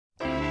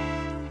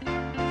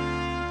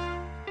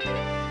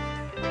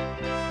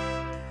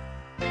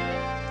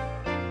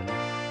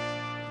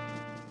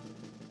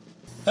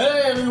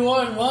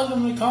everyone,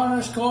 welcome to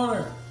Connor's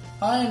Corner.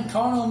 I am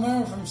Connor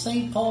O'Mara from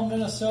St. Paul,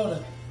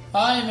 Minnesota.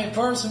 I am a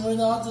person with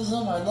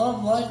autism. I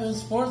love life and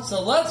sports,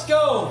 so let's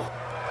go!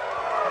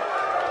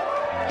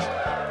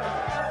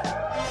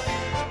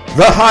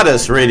 The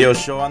hottest radio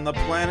show on the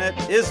planet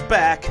is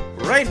back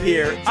right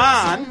here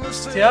on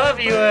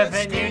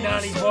WFNU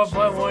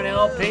 94.1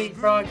 LP,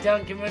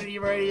 Frogtown Community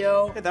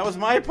Radio. Hey, that was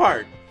my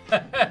part.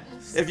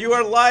 If you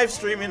are live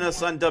streaming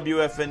us on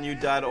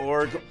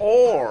WFNU.org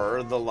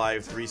or the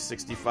Live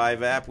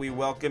 365 app, we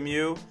welcome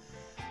you.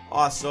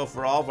 Also,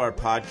 for all of our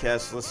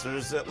podcast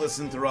listeners that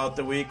listen throughout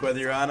the week, whether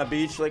you're on a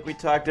beach like we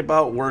talked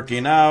about,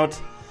 working out,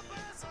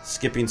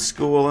 skipping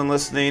school and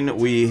listening,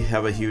 we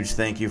have a huge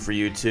thank you for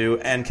you too.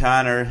 And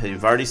Connor,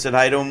 you've already said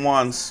hi to him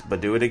once,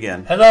 but do it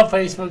again. Hello,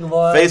 Facebook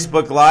Live.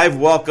 Facebook Live,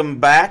 welcome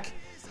back.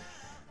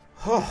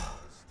 Oh,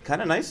 kind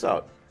of nice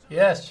out.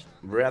 Yes.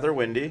 Rather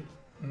windy.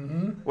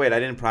 Mm-hmm. Wait, I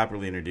didn't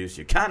properly introduce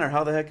you. Connor,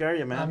 how the heck are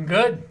you, man? I'm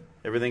good.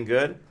 Everything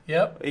good?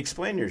 Yep.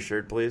 Explain your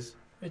shirt, please.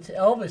 It's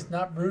Elvis,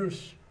 not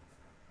Bruce.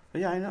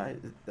 Yeah, I know.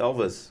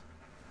 Elvis.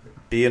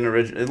 Be an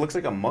original. It looks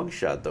like a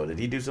mugshot, though. Did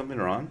he do something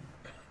wrong?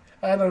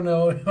 I don't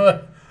know.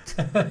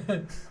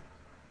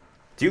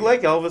 Do you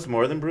like Elvis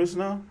more than Bruce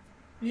now?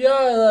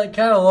 Yeah, I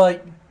kind of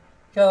like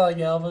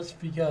Elvis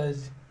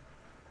because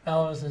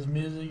Elvis's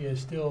music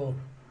is still.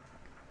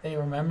 They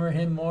remember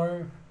him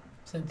more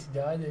since he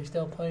died. They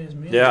still play his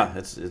music. Yeah,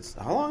 it's.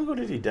 How long ago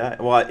did he die?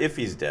 Well, if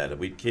he's dead,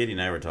 Katie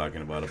and I were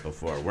talking about it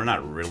before. We're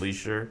not really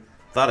sure.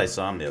 Thought I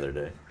saw him the other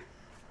day.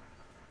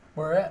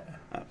 Where at?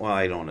 Well,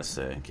 I don't want to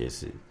say in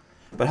case he.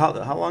 But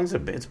how long's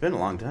it been? It's been a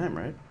long time,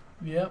 right?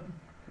 Yep.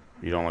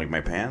 You don't like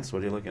my pants?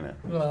 What are you looking at?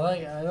 Well,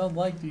 I don't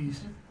like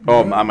these.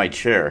 Oh, on my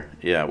chair.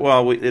 Yeah.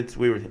 Well,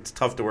 it's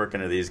tough to work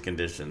under these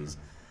conditions.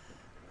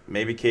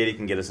 Maybe Katie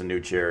can get us a new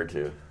chair or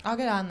two. I'll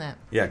get on that.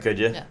 Yeah, could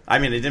you? Yeah. I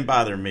mean, it didn't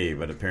bother me,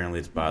 but apparently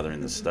it's bothering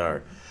the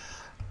star.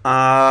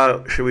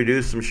 Should we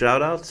do some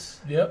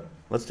shout-outs? Yep.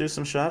 Let's do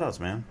some shout-outs,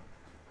 man.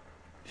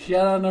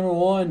 Shout out number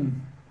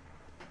one.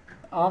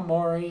 Aunt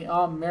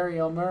Mary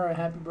O'Mara,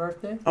 happy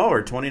birthday. Oh,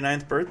 her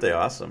 29th birthday.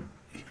 Awesome.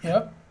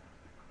 Yep.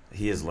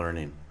 He is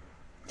learning.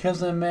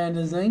 Cousin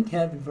Amanda Zink,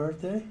 happy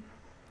birthday.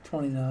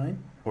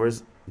 29.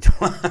 Where's...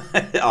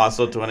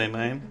 also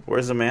 29?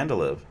 Where's Amanda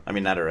live? I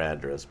mean, not her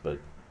address, but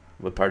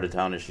what part of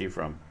town is she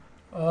from?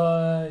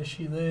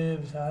 She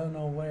lives, I don't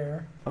know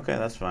where. Okay,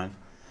 that's fine.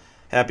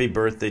 Happy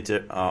birthday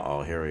to...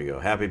 Uh-oh, here we go.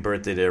 Happy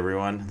birthday to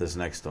everyone. This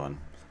next one.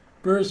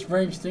 Bruce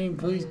Springsteen,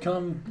 please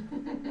come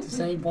to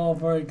St. Paul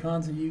for a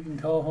concert. You can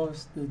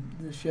co-host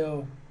the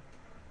show.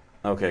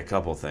 Okay, a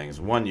couple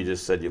things. One, you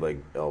just said you like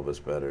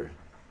Elvis better.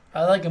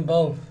 I like them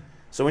both.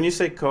 So when you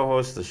say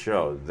co-host the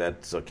show,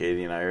 that's so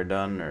Katie and I are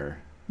done,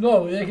 or...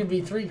 No, there can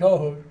be 3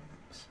 co-hosts.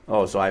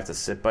 Oh, so I have to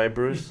sit by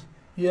Bruce?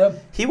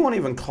 Yep. He won't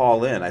even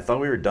call in. I thought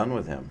we were done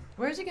with him.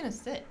 Where's he going to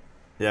sit?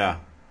 Yeah.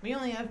 We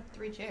only have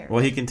 3 chairs.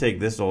 Well, he can take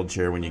this old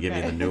chair when you give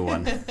me the new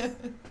one.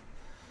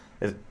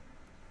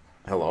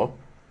 Hello?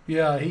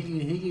 Yeah, he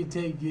can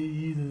take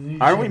you the new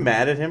Aren't chair. we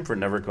mad at him for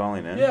never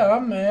calling in? Yeah,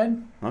 I'm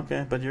mad.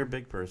 Okay, but you're a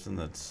big person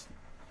that's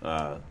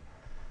going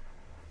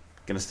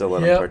to still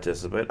let him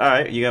participate. All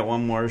right, you got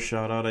one more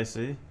shout-out, I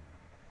see.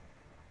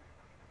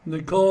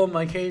 Nicole,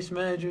 my case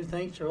manager,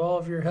 thanks for all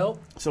of your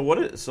help.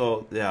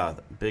 Yeah,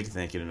 big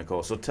thank you to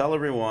Nicole. So tell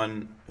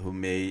everyone who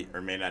may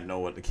or may not know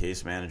what the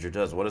case manager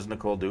does. What does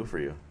Nicole do for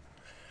you?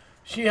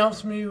 She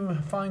helps me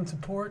find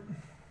support.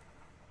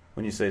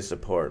 When you say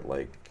support,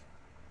 like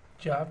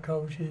Job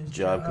coaches.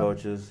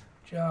 Coaches?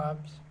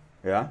 Jobs.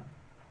 Yeah?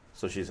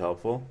 So she's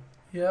helpful?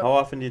 Yeah. How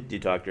often do you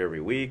talk to her?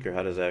 Every week, or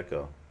how does that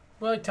go?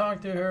 Well, I talk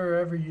to her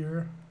every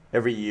year.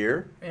 Every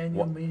year?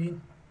 Annual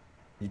meeting.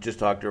 You just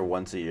talk to her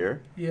once a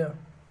year? Yeah.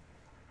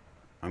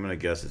 I'm going to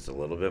guess it's a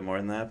little bit more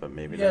than that, but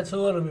maybe not. Yeah, it's a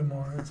little bit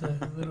more. It's a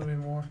little bit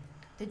more.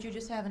 Did you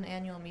just have an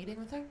annual meeting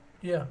with her?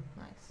 Yeah.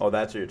 Nice. Oh,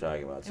 that's what you're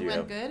talking about. So it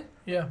went good?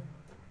 Yeah.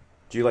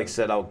 Do you,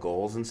 set out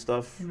goals and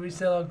stuff? We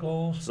set out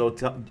goals. So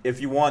if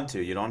you want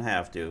to, you don't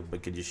have to,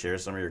 but could you share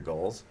some of your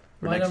goals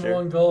for My next number year?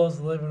 one goal is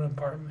to live in an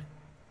apartment.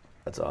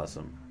 That's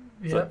awesome.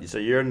 Yep. So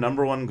your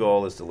number one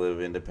goal is to live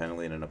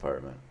independently in an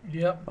apartment?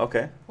 Yep.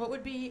 Okay. What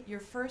would be your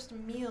first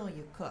meal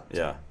you cooked?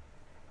 Yeah.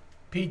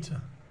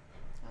 Pizza.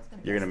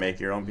 You're going to make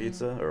your own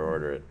pizza or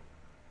order it?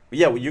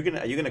 Yeah, well,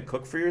 are you gonna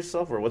cook for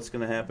yourself, or what's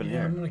gonna happen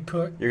here? I'm gonna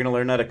cook. You're gonna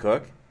learn how to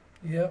cook?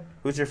 Yep.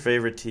 Who's your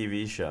favorite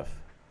TV chef?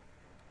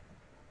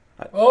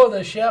 Oh,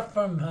 the chef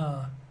from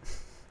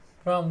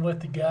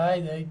with the guy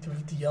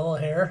with the yellow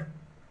hair.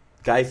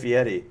 Guy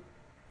Fieri.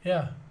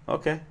 Yeah.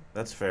 Okay,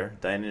 that's fair.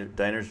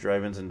 Diners,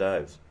 drive-ins, and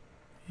dives.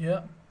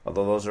 Yep.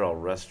 Although those are all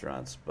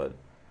restaurants, but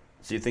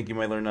so you think you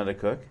might learn how to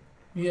cook?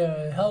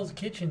 Yeah, Hell's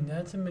Kitchen.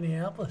 That's in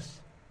Minneapolis.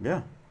 Yeah.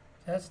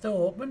 Is that still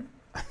open?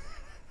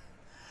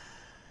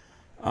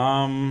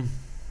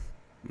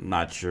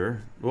 Not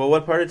sure. Well,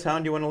 what part of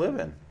town do you want to live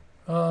in?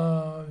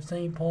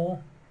 St.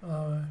 Paul,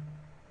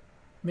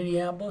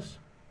 Minneapolis.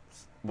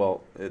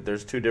 Well,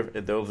 there's two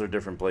different. Those are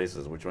different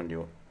places. Which one do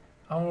you?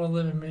 I want to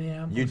live in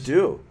Minneapolis. You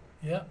do.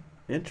 Yeah.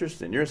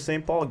 Interesting. You're a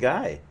St. Paul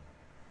guy.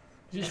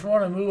 Just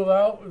want to move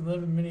out and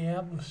live in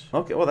Minneapolis.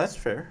 Okay, well, that's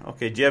fair.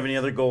 Okay, do you have any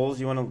other goals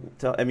you want to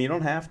tell? I mean, you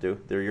don't have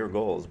to. They're your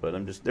goals, but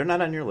they're not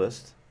on your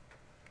list.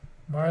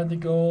 Mind the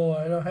goal.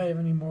 I don't have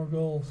any more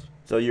goals.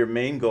 So your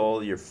main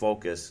goal, your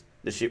focus,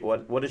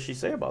 what does she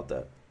say about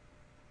that?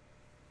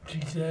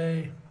 She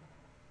say,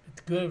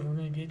 it's good. We're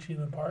going to get you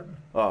an apartment.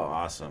 Oh,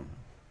 awesome.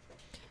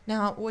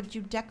 Now, would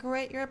you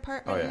decorate your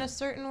apartment Oh, in yeah. a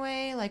certain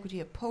way? Like, would you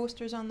have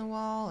posters on the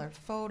wall or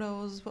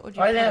photos? What would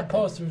you I'd put have up there?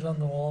 posters on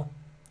the wall.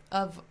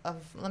 Of,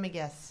 let me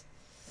guess,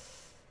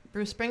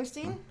 Bruce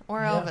Springsteen or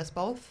Yeah. Elvis?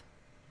 Both?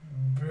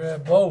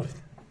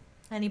 Both.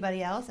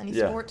 Anybody else? Any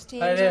Yeah. sports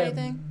teams I'd or have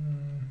anything?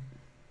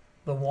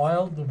 the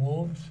Wild, the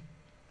Wolves,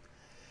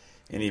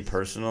 Any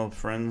personal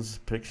friends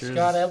pictures?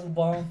 Scott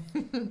Applebaum.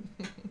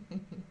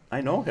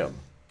 I know him.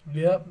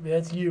 Yep,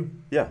 that's you.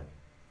 Yeah.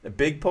 A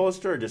big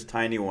poster or just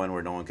tiny one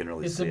where no one can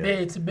really It's see a it? big,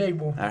 it's a big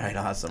one. All right,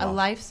 awesome. A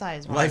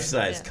life-size one.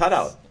 Life-size, Yes.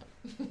 cutout.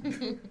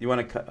 You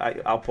want to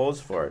cut? I'll pose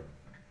for it.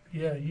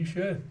 Yeah, you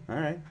should. All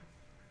right.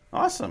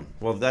 Awesome.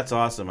 Well, that's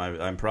awesome.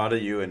 I'm proud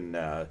of you and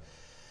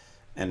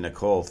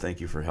Nicole. Thank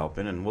you for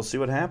helping, and we'll see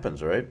what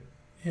happens. Right?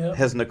 Yep.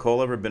 Has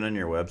Nicole ever been on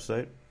your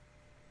website?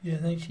 Yeah, I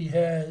think she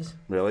has.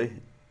 Really?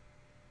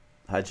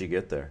 How'd you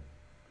get there?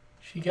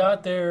 She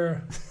got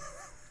there.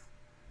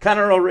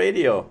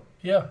 ConroeRadio.org.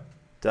 Yeah,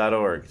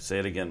 Say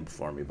it again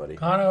for me, buddy.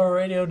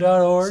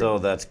 ConroeRadio.org. So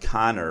that's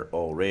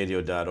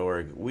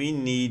ConroeRadio.org. We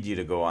need you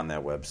to go on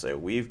that website.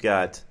 We've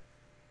got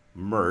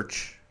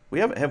merch. We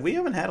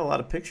haven't had a lot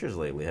of pictures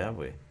lately, have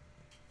we?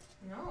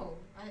 No,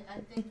 I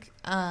think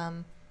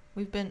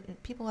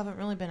people haven't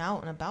really been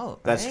out and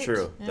about. That's right?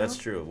 true. You That's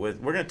know? true. We're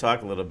going to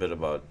talk a little bit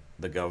about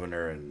the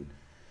governor and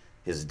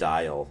his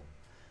dial.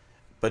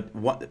 But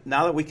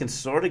now that we can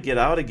sort of get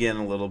out again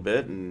a little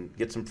bit and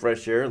get some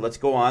fresh air, let's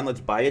go on. Let's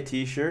buy a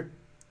T-shirt,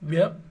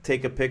 Yep.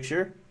 take a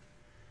picture,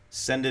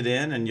 send it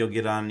in, and you'll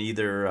get on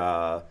either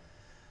our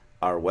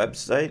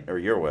website or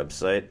your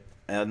website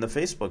and the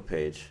Facebook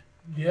page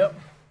Yep.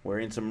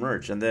 wearing some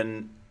merch. And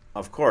then,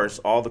 of course,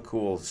 all the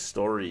cool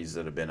stories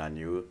that have been on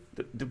you.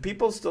 Do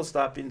people still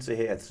stop you and say,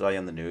 hey, I saw you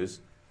on the news?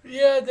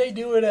 Yeah, they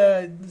do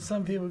it.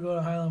 Some people go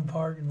to Highland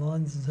Park in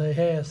London and say,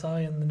 hey, I saw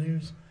you in the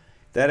news.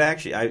 That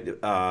actually,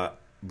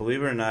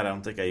 believe it or not, I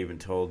don't think I even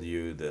told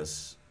you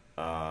this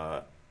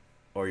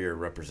or your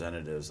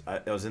representatives. I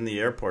was in the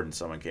airport and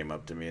someone came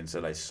up to me and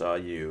said, I saw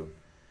you.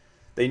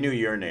 They knew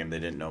your name, they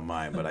didn't know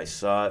mine, but I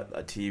saw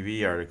a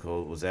TV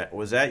article. Was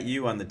that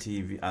you on the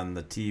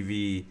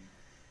TV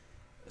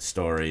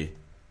story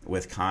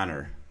with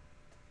Connor?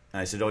 And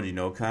I said, oh, do you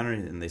know Connor?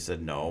 And they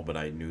said no, but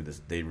I knew this.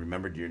 They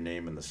remembered your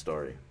name in the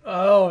story.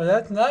 Oh,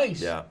 that's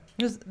nice. Yeah.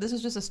 This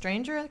was just a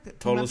stranger? that came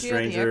Total up to you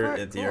at the stranger airport?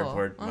 at the Cool.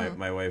 airport. Oh.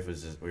 My wife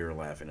was just, we were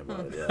laughing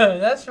about it. Yeah.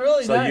 That's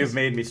really So nice. you've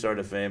made me sort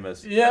of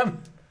famous. Yep.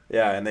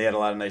 Yeah, and they had a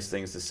lot of nice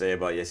things to say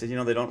about you. I said,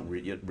 they don't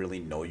really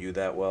know you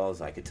that well,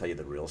 so I could tell you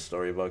the real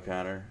story about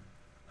Connor.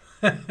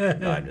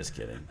 No, I'm just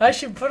kidding. I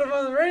should put him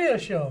on the radio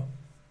show.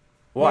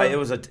 Well, Well- it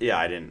was I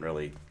didn't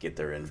really get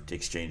there to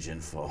exchange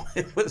info.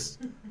 It was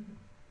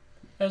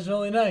That's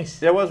really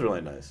nice.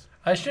 really nice.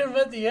 I should have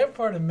at the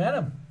airport and met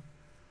him.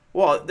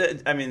 Well,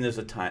 there's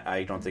a time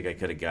I don't think I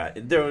could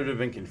have there would have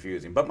been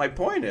confusing. But my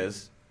point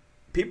is,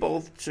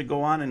 people should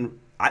go on and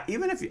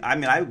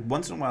I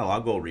once in a while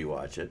I'll go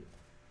rewatch it.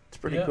 It's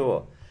pretty Yeah.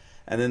 cool.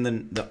 And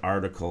then the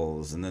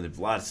articles, and then there's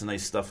lots of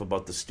nice stuff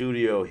about the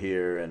studio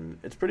here, and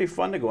it's pretty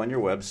fun to go on your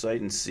website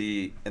and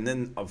see. And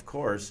then, of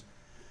course,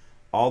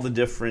 all the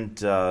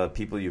different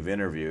people you've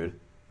interviewed.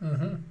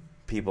 Mm-hmm.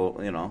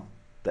 People,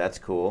 that's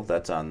cool.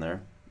 That's on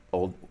there.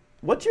 Do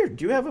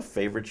you have a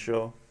favorite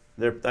show?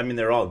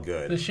 They're all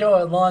good. The show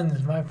at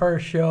Lund's, my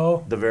first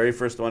show. The very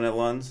first one at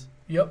Lund's,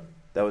 Yep.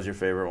 that was your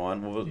favorite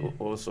one. What Yeah.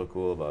 was so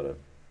cool about it?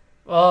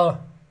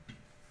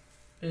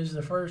 It was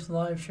the first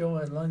live show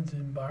at Lund's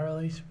in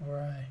Barley's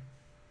where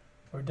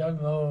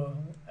Doug Lowe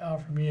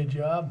offered me a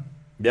job.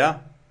 Yeah,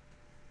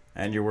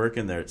 and you're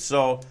working there.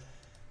 So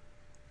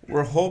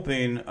we're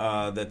hoping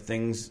that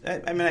things.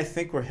 I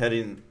think we're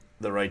heading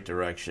the right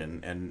direction,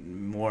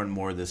 and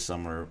more this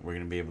summer we're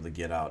going to be able to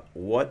get out.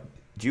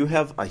 Do you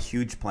have a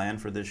huge plan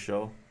for this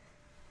show?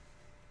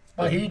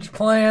 My huge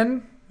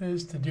plan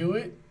is to do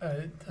it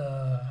at,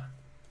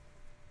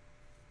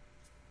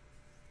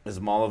 Is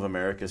Mall of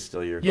America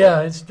still your goal?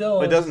 yeah, it's still.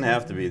 But it doesn't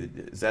have to be.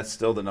 Is that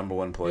still the number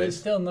one It's place?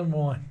 still number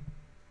one.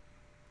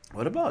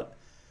 What about?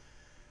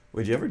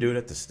 Would you ever do it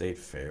at the state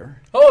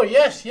fair? Oh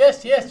yes.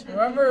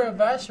 Remember,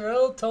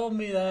 Vassarell told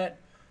me that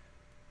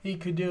he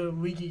could do it.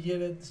 We could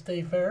get it at the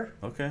state fair.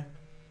 Okay.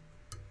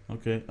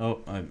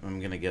 Oh,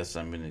 I'm gonna guess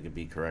I'm gonna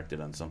be corrected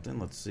on something.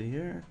 Let's see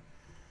here.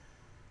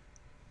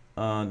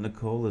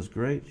 Nicole is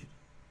great.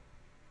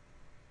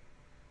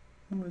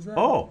 Who was that?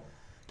 Oh,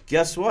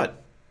 guess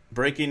what?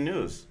 Breaking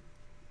news.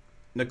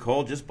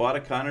 Nicole just bought a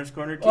Connor's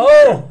Corner t-shirt.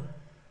 Oh.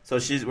 So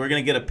we're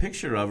gonna get a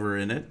picture of her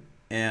in it,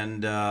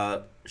 and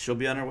she'll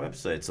be on our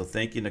website. So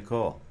thank you,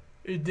 Nicole.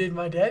 Did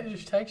my dad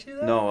just text you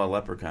that? No, a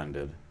leprechaun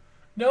did.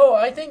 No,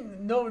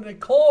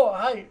 Nicole.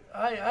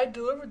 I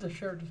delivered the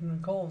shirt to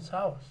Nicole's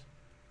house.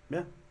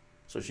 Yeah.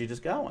 So she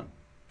just got one.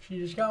 She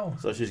just go.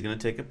 So she's going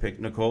to take a pic.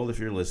 Nicole, if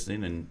you're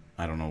listening, and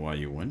I don't know why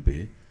you wouldn't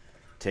be,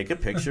 take a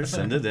picture,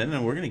 send it in,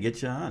 and we're going to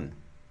get you on.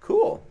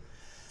 Cool.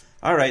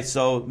 All right,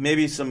 so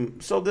maybe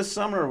so this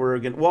summer we're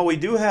going to, well, we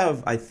do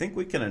have, I think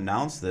we can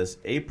announce this,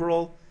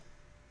 April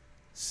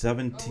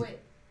 17th. Oh, wait.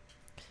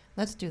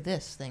 Let's do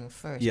this thing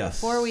first.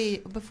 Yes.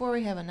 Before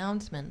we have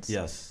announcements.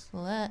 Yes.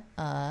 Let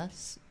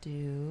us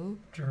do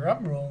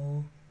Drum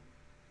roll.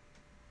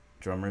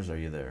 Drummers, are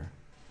you there?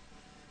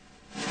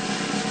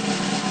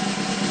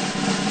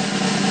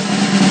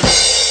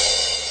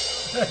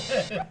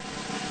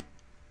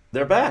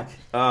 They're back.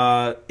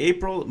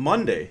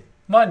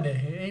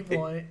 Monday,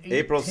 April 18th.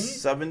 April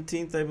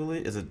 17th, I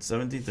believe. Is it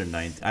 17th or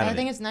 19th? I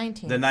think it's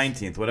 19th. The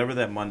 19th, whatever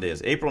that Monday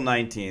is. April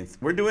 19th.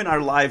 We're doing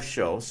our live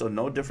show, so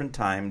no different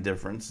time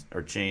difference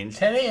or change.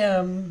 10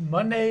 a.m.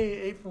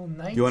 Monday, April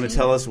 19th. You want to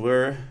tell us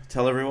where?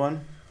 Tell everyone?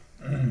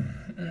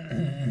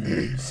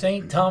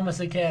 St.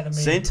 Thomas Academy.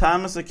 St.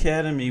 Thomas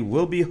Academy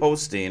will be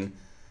hosting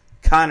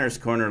Connor's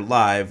Corner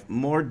Live.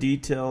 More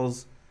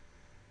details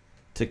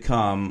to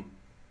come.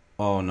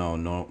 Oh,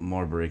 no,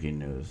 more breaking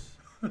news.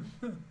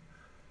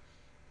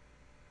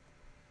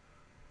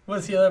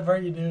 What's the other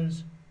breaking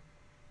news?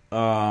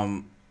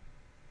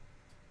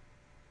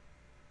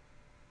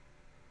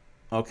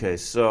 Okay,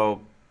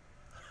 so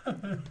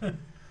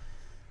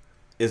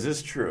is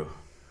this true?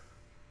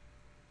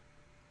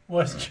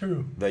 What's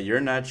true? That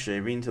you're not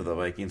shaving till the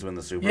Vikings win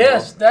the Super Bowl?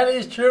 Yes, that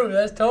is true.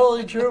 That's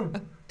totally true.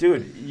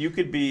 Dude, you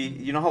could be,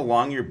 you know how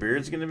long your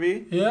beard's going to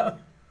be? Yeah.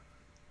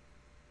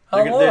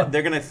 How long?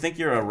 They're going to think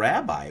you're a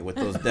rabbi with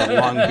that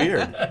long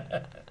beard.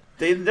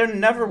 They're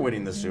never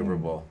winning the Super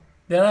Bowl.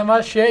 Then I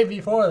must shave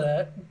before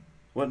that.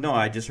 Well, no,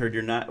 I just heard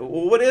you're not.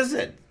 Well, what is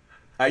it?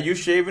 Are you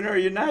shaving or are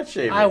you not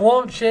shaving? I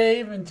won't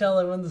shave until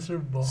I win the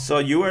Super Bowl. So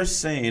you are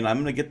saying, I'm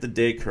going to get the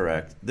date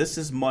correct. This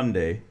is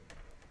Monday,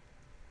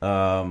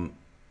 March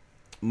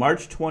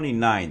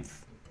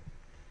 29th,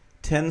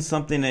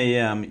 10-something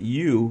a.m.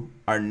 You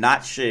are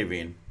not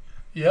shaving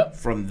Yep.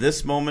 from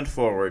this moment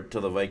forward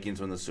till the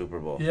Vikings win the Super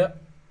Bowl. Yep.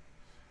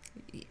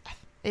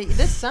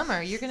 This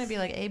summer, you're going to be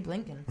like Abe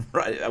Lincoln.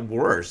 Right,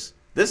 worse.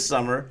 This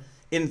summer,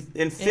 in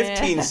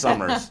 15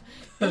 summers.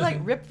 You're like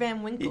Rip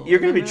Van Winkle. You're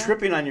going to be Remember that?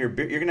 tripping on your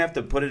beard. You're going to have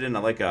to put it in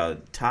like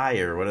a tie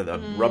or whatever, a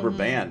rubber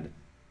band.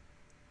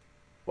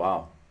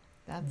 Wow.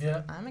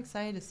 Yeah. I'm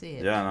excited to see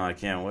it. Yeah, no, I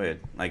can't wait.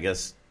 I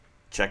guess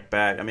check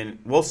back. I mean,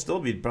 we'll still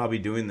be probably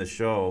doing the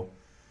show.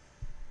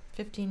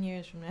 15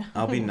 years from now.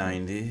 I'll be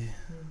 90.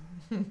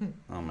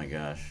 Oh, my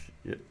gosh.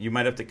 You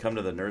might have to come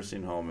to the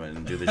nursing home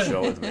and do the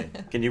show with me.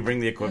 Can you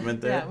bring the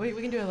equipment there? Yeah, we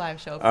can do a live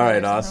show. All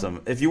right,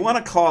 awesome. If you want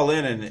to call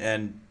in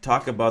and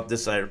talk about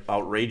this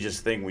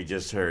outrageous thing we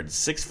just heard,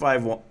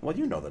 651. Well,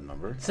 you know the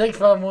number.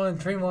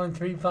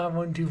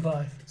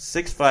 651-313-5125.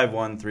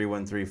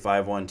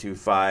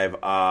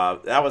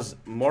 651-313-5125. That was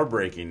more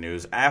breaking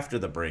news after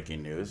the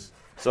breaking news.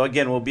 So,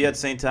 again, we'll be at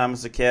St.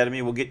 Thomas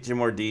Academy. We'll get you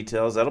more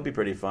details. That'll be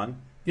pretty fun.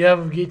 Yeah,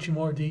 we'll get you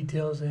more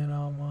details, and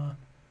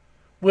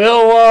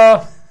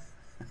we'll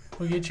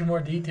get you more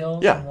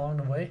details along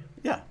the way.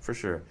 Yeah, for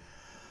sure.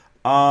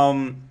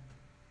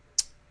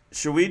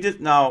 Should we just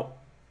now?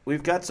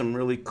 We've got some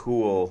really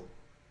cool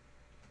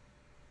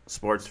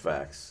sports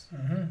facts.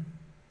 Mm-hmm.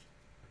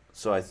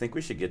 So I think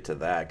we should get to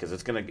that because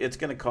it's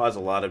gonna cause a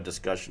lot of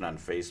discussion on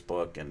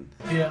Facebook and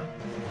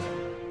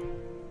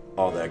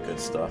all that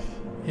good stuff.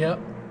 Yep.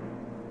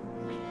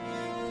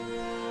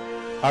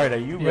 All right, are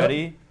you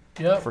ready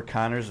Yep. for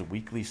Connor's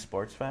weekly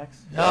sports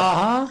facts?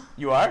 Uh-huh.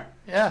 You are?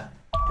 Yeah.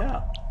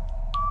 Yeah.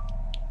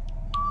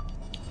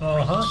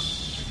 Uh-huh.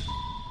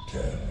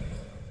 10,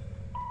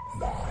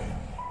 9,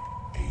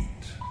 8,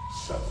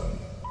 7,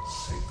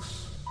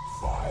 6,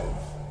 5,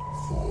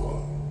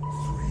 4,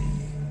 3,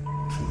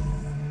 2,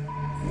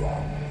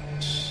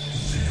 1,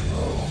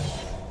 0.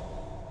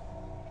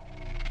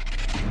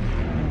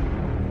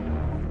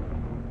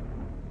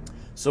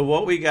 So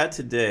what we got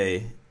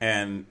today,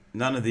 and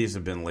none of these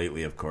have been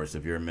lately, of course.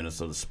 If you're a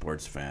Minnesota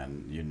sports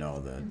fan, you know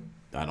that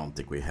I don't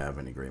think we have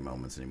any great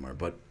moments anymore.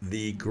 But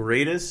the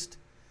greatest,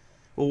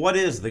 well, what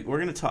is we're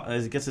going to talk, I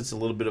guess it's a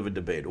little bit of a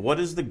debate. What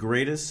is the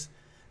greatest,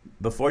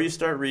 before you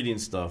start reading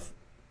stuff,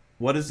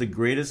 what is the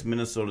greatest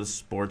Minnesota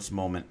sports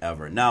moment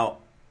ever? Now,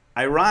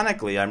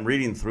 ironically, I'm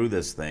reading through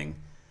this thing.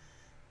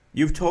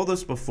 You've told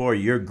us before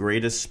your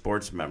greatest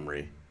sports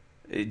memory.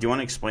 Do you want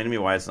to explain to me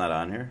why it's not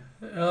on here?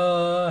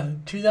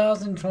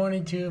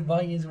 2022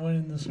 Vikings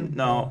winning the Super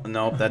Bowl.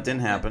 No, that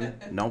didn't happen.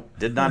 Nope,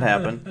 did not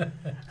happen.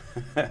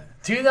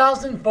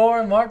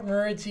 2004 Mark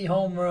Marizzi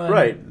home run.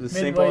 Right, the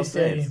St. Midway Paul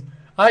Saints. Stadium.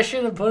 I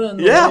should have put it in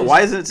the Yeah, list.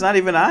 why is it's not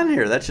even on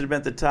here? That should have been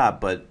at the top.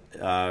 But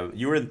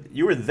you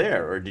were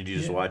there, or did you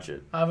just watch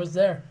it? I was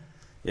there.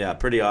 Yeah,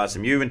 pretty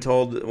awesome. You even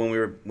told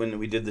when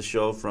we did the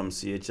show from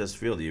CHS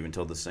Field, you even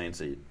told the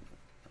Saints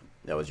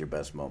that was your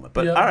best moment.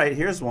 But all right,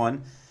 here's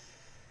one.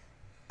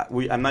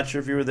 I'm not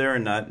sure if you were there or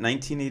not.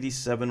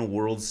 1987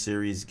 World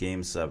Series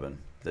Game 7.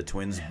 The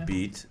Twins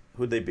beat.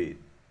 Who'd they beat?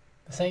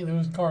 The St.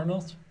 Louis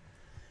Cardinals.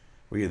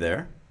 Were you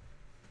there?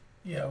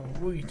 Yeah,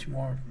 we'll get you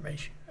more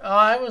information.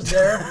 I was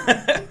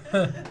there.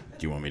 Do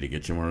you want me to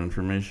get you more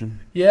information?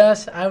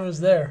 Yes, I was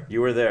there.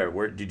 You were there.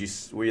 Were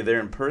you there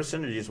in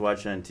person, or did you just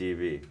watch it on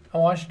TV? I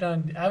watched it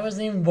on. I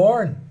wasn't even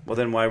born. Well,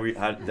 then why were you?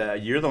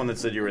 You're the one that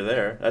said you were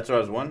there. That's what I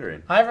was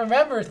wondering. I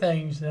remember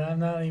things that I'm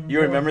not even. You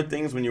born. remember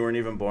things when you weren't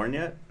even born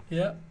yet?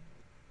 Yeah.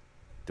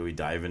 Do we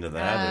dive into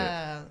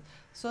that?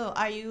 So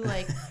are you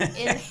like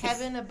in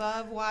heaven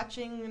above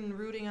watching and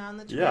rooting on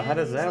the twins? Yeah, how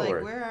does that like,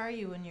 work? Where are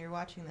you when you're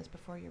watching this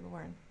before you're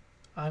born?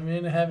 I'm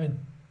in heaven.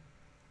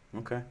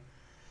 Okay.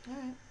 All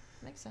right,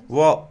 makes sense.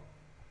 Well,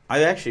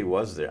 I actually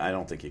was there. I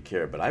don't think you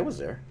care, but I was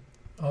there.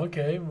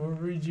 Okay,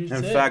 what did you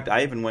In say? fact,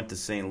 I even went to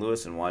St.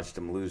 Louis and watched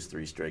them lose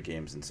 3 straight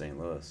games in St.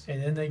 Louis.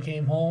 And then they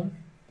came home.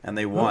 And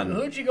they won.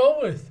 Who'd you go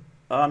with?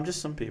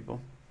 Just some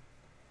people.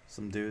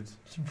 Some dudes.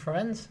 Some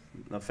friends?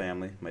 A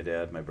family. My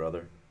dad, my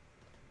brother.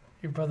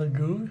 Your brother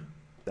Goog?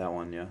 That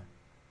one, yeah.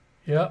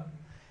 Yep.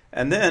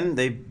 And then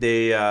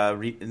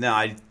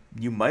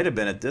you might have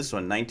been at this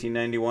one,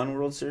 1991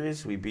 World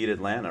Series. We beat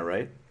Atlanta,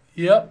 right?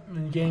 Yep,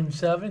 in Game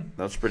 7.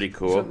 That was pretty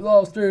cool. So we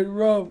lost 3 in a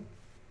row.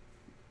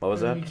 What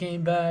was And that? We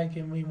came back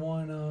and we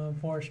won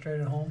 4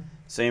 straight at home.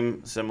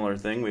 Similar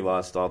thing. We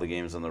lost all the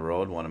games on the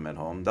road, won them at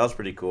home. That was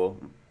pretty cool.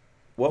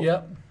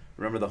 Yep.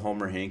 Remember the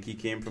Homer Hanky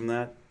came from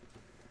that?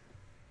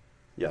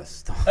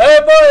 Yes. Hey,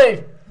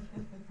 buddy!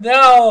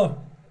 Now,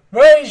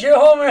 raise your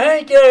Homer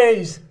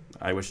Hankies!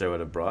 I wish I would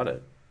have brought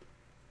it.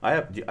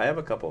 I have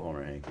a couple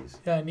Homer Hankies.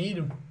 Yeah, I need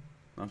them.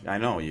 Okay, I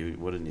know you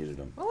would have needed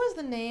them. What was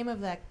the name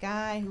of that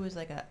guy who was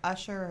like a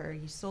usher, or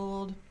he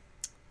sold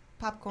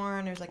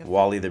popcorn? There's like a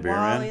Wally the Beer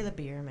Man? Wally the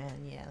Beer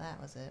Man. Yeah,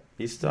 that was it.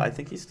 I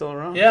think he's still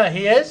around. Yeah,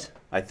 he is?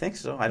 I think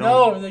so. I don't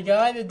No, know. the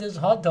guy that does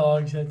hot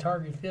dogs at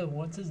Target Field.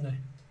 What's his name?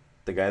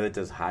 The guy that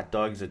does hot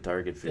dogs at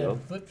Target Field.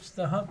 That flips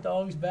the hot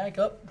dogs back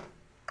up.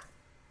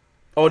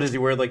 Oh, does he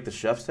wear like the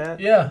chef's hat?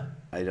 Yeah,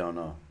 I don't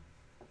know.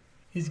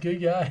 he's a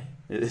good guy.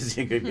 Is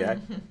he a good guy?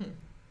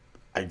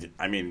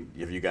 I mean,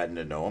 have you gotten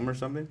to know him or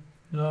something?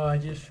 No, I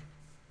just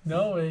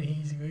know that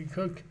he's a good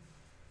cook.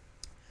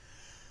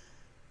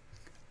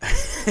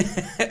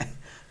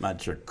 Not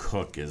sure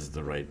cook is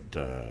the right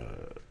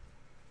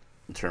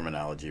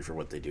terminology for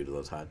what they do to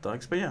those hot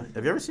dogs. But yeah,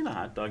 have you ever seen a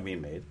hot dog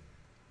being made?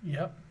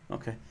 Yep.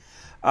 Okay.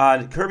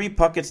 Kirby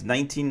Puckett's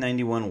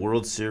 1991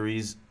 World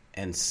Series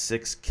and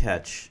 6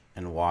 catch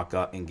and walk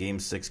off in Game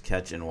 6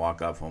 catch and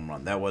walk off home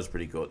run. That was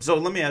pretty cool. So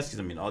let me ask you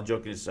something. All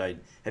joking aside,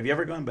 have you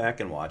ever gone back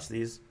and watched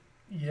these?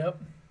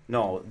 Yep.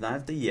 No,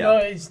 not the yet. No,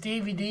 it's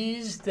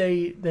DVDs.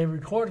 They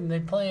record them. They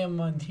play them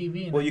on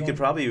TV. And Well, they you go- could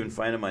probably even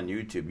find them on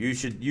YouTube.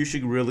 You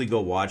should really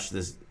go watch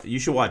this. You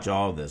should watch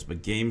all of this.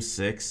 But Game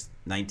 6,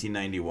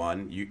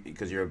 1991,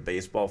 because you're a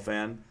baseball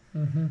fan,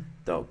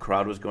 the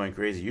crowd was going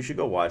crazy. You should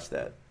go watch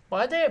that.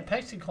 Why'd they have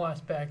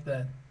plexiglass back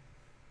then?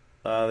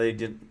 They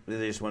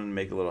just wanted to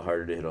make it a little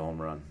harder to hit a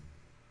home run.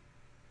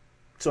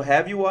 So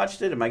have you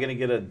watched it? Am I going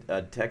to get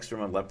a text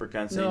from a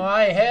leprechaun saying? No,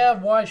 I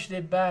have watched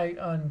it back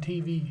on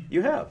TV.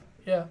 You have?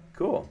 Yeah.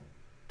 Cool.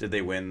 Did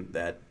they win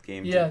that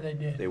game? Yeah, too? they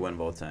did. They won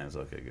both times.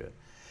 Okay, good.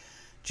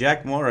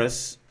 Jack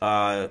Morris,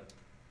 Highland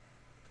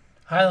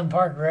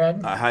Park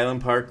grad.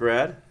 Highland Park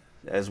grad,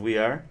 as we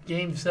are.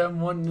 Game 7,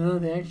 1-0,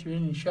 the extra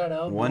inning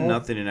shutout.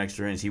 1-0 in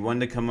extra innings. He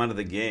wanted to come out of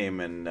the game,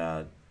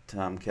 and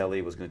Tom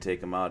Kelly was going to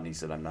take him out, and he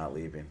said, "I'm not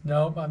leaving."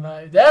 Nope, I'm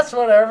not. That's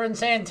what Irvin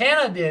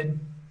Santana did.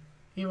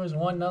 He was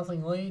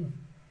 1-0 lead.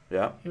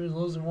 Yeah. He was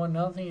losing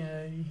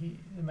 1-0.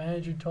 The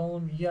manager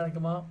told him, "You got to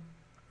come out."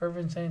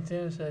 Irvin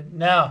Santana said,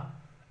 "No,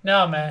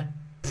 man,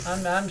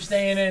 I'm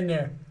staying in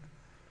there.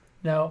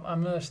 No,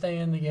 I'm gonna stay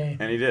in the game."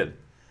 And he did.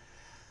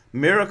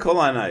 Miracle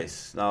on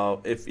Ice.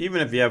 Now,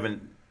 even if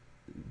you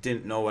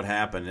didn't know what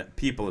happened,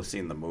 people have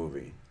seen the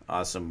movie.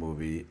 Awesome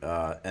movie,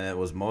 and it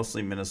was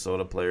mostly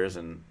Minnesota players.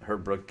 And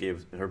Herb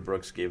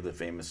Brooks gave the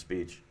famous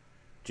speech.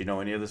 Do you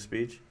know any of the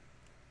speech?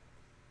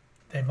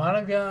 They might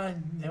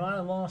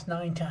have lost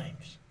 9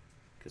 times.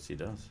 Because he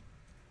does.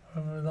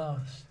 Whoever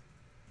lost.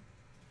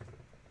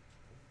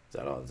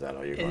 Is that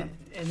all you're going?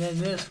 And then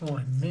this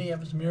one,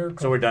 Minneapolis Miracle.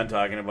 So we're done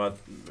talking about.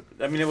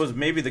 I mean, it was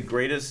maybe the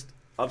greatest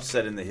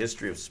upset in the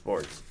history of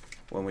sports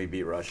when we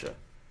beat Russia.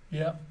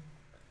 Yep.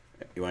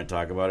 You want to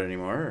talk about it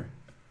anymore? Or?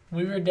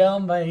 We were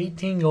down by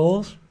 18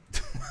 goals.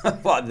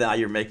 Well, now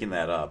you're making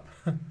that up.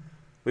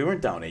 We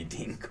weren't down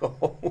 18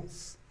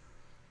 goals.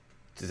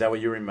 Is that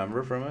what you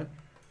remember from it?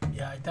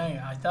 Yeah,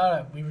 I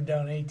thought we were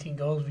down 18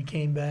 goals. We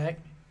came back.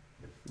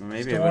 Well,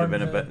 maybe it would have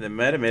been it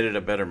might have made it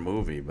a better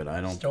movie, but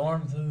I don't.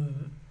 Stormed through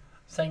the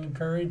second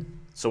period.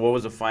 So what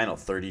was the final?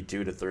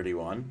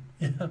 32-31.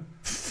 Yeah.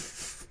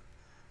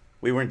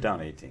 We weren't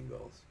down 18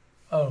 goals.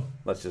 Oh.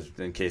 Let's just,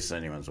 in case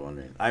anyone's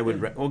wondering,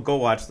 we'll go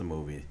watch the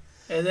movie.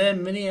 And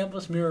then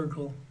Minneapolis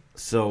Miracle.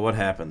 So what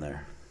happened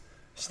there?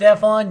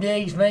 Stephon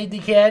Diggs made the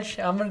catch.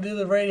 I'm going to do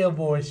the radio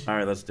voice. All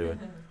right, let's do it.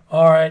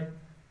 All right.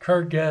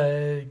 Kirk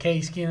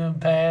Case Keenum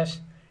pass.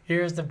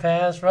 Here's the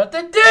pass. Right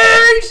to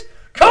Diggs.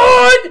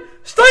 Cohen.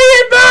 Stay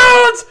in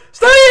bounds.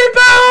 Stay in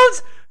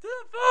bounds. To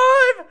the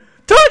 5.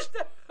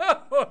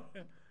 Touchdown.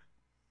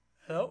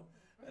 Hello?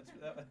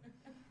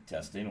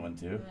 Testing 1,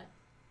 2.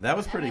 That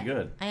was pretty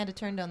good. I had to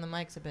turn down the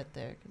mics a bit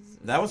there.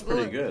 That was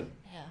pretty good.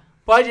 Yeah.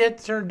 Why'd you have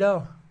to turn it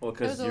down? Well, It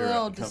because was a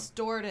little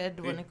distorted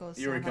when it goes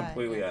you so were high.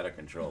 completely out of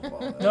control,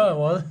 Paul. No, it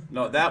wasn't.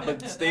 No,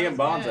 but stay in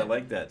bounds. I good.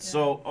 like that. Yeah.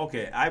 So,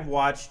 okay, I've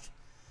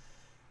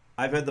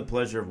had the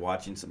pleasure of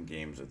watching some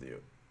games with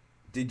you.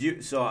 Did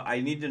you? So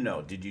I need to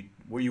know.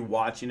 Were you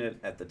watching it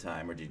at the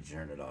time, or did you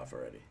turn it off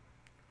already?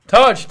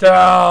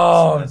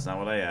 Touchdown! That's not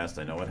what I asked.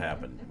 I know what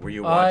happened. Were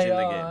you watching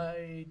the game?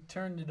 I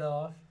turned it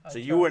off. So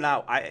you were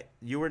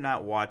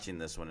not watching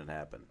this when it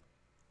happened.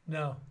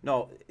 No.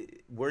 No,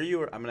 were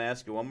you? I'm going to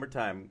ask you one more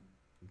time.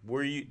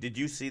 Did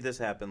you see this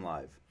happen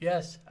live?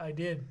 Yes, I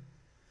did.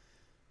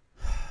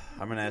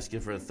 I'm going to ask you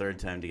for a third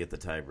time to get the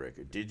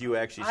tiebreaker. Did you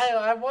actually?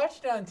 I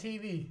watched it on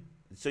TV.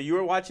 So you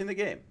were watching the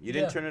game. You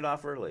didn't Yeah. turn it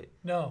off early.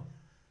 No.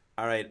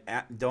 All right.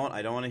 I don't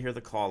want to hear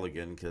the call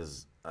again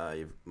because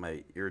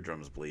my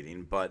eardrum's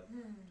bleeding. But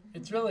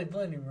It's really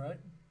bleeding, right?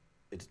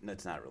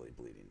 it's not really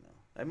bleeding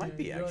though. It might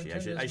be You wanna actually.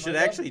 turn I this should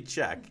mic up? actually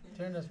check.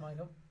 Turn this mic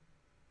up.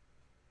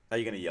 Are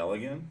you going to yell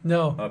again?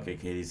 No. Okay,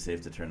 Katie's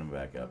safe to turn them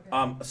back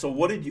up. So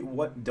what did you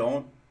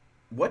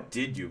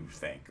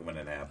think when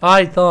it happened?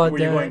 I thought Were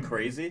that. you going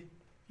crazy?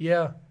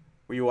 Yeah.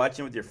 Were you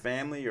watching with your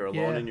family or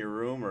alone Yeah. in your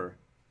room or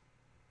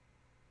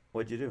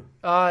what'd you do?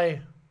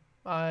 I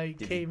Did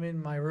came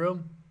in my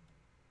room.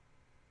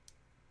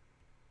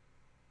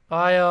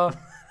 I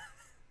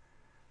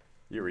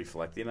You're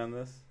reflecting on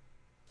this?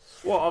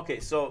 Well, okay,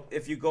 so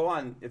if you can go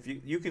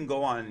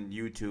on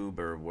YouTube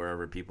or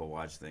wherever people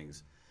watch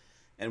things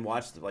and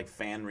watch the,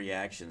 fan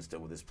reactions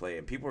to this play,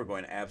 and people are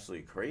going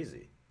absolutely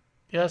crazy.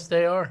 yes,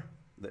 they are.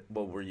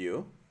 Well, were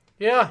you?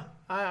 Yeah,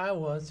 I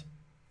was.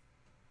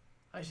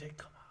 I said,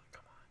 come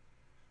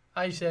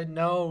on. I said,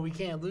 no, we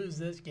can't lose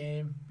this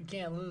game. We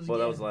can't lose. Well,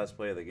 that again." was the last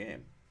play of the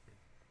game,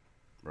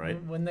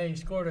 right? When they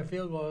scored a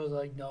field goal, I was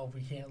like, no,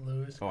 we can't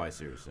lose. Oh, I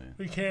see what you're saying.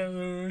 We can't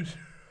lose.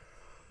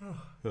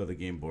 Oh, the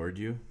game bored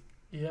you?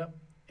 Yep.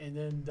 And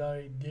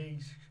then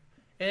Diggs.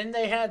 And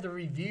they had to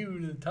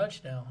review the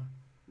touchdown.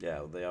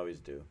 Yeah, they always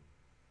do.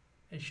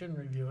 They shouldn't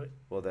review it.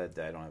 Well, that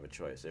I don't have a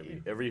choice.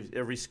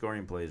 Every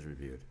scoring play is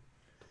reviewed.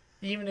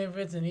 Even if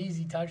it's an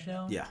easy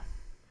touchdown? Yeah.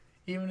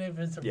 Even if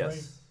it's a break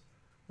Yes.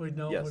 with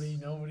nobody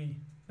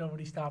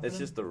stopping It's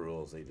them? just the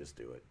rules. They just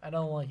do it. I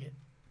don't like it.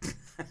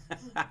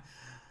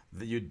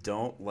 You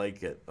don't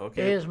like it.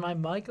 Okay. Is my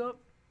mic up?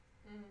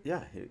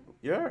 Yeah,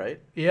 you're all right.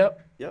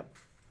 Yep. Yep.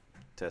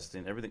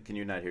 Testing everything. Can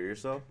you not hear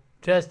yourself?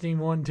 Testing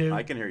 1, 2.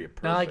 I can hear you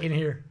perfect. Now I can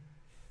hear.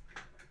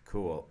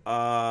 Cool.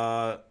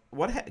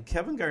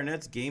 Kevin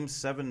Garnett's Game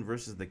 7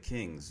 versus the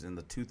Kings in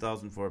the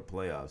 2004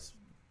 playoffs.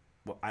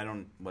 Well, I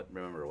don't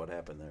remember what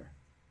happened there.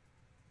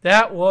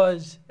 That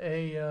was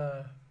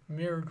a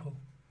miracle.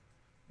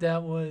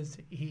 That was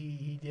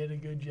he did a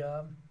good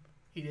job.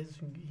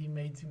 He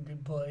made some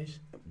good plays.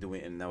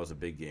 And that was a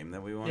big game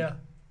that we won? Yeah.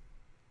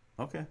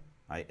 Okay.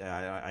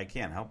 I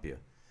can't help you.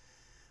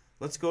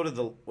 Let's go to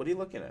what are you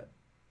looking at?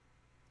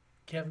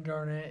 Kevin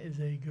Garnett is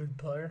a good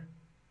player.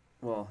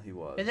 Well, he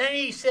was. And then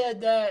he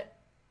said that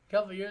a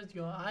couple of years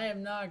ago,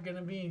 I'm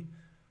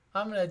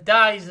going to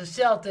die as a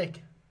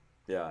Celtic.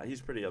 Yeah,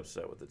 he's pretty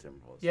upset with the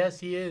Timberwolves. Yes,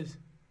 he is.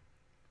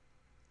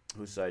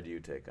 Whose side do you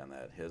take on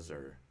that? His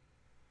or?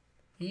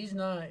 He's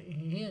not.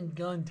 He and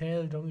Gunn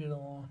Taylor don't get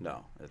along.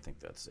 No, I think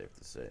that's safe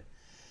to say.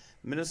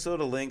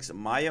 Minnesota Lynx,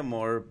 Maya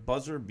Moore,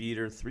 buzzer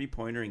beater,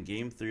 3-pointer in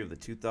Game 3 of the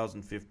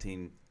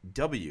 2015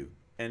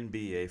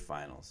 WNBA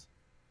Finals.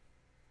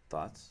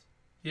 Thoughts?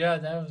 Yeah,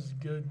 that was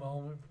a good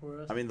moment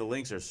for us. I mean, the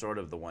Lynx are sort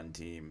of the one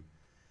team.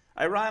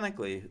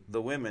 Ironically,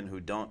 the women who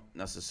don't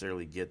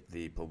necessarily get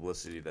the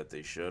publicity that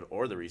they should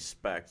or the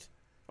respect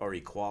or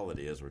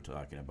equality as we're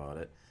talking about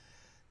it,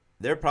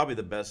 they're probably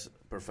the best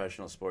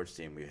professional sports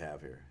team we have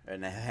here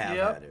and have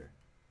had here.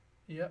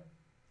 Yep.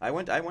 I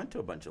went to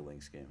a bunch of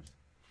Lynx games.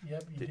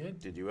 Yep, you did.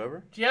 Did you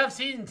ever? Do you have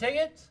season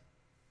tickets?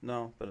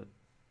 No, but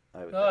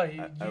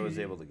I was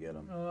able to get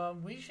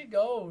them. We should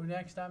go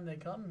next time they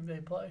come and they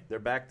play. They're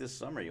back this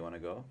summer. You want to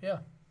go? Yeah.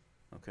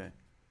 Okay.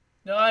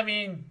 No, I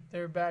mean,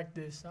 they're back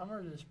this summer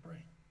or this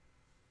spring.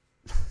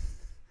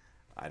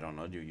 I don't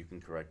know, dude. You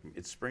can correct me.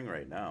 It's spring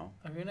right now.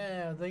 Are they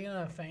gonna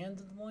have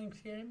fans at the Lynx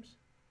games?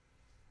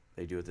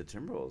 They do at the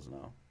Timberwolves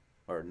now.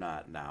 Or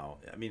not now.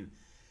 I mean,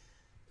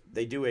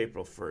 they do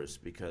April 1st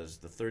because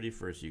the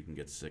 31st you can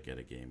get sick at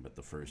a game, but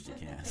the 1st you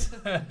can't.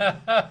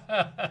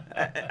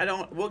 I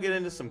don't. We'll get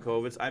into some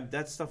COVIDs.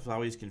 That stuff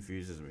always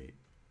confuses me.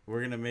 We're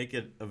going to make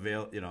it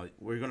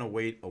we're going to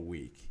wait a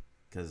week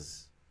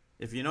because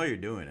if you know you're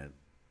doing it,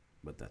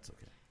 but that's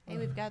okay. Hey,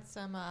 we've got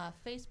some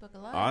Facebook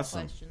Live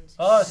Awesome. questions.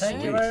 Oh,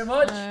 thank you Sweet. very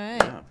much. All right.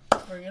 Yeah.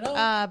 Bring it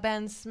on.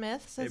 Ben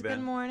Smith says Hey, Ben.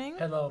 good morning.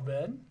 Hello,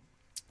 Ben.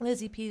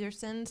 Lizzie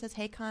Peterson says,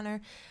 hey, Connor.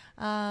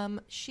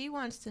 She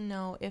wants to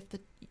know if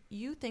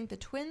you think the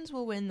Twins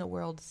will win the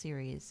World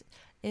Series.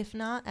 If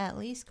not, at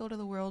least go to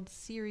the World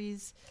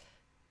Series.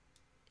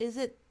 Is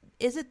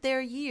it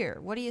their year?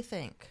 What do you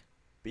think?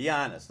 Be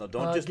honest. No,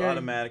 don't just Good-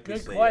 automatically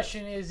Good say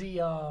question, Izzy.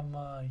 You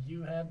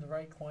have the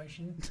right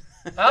question.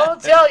 I will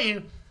tell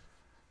you.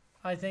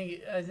 I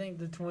think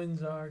the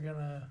Twins are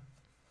gonna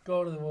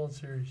go to the World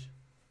Series.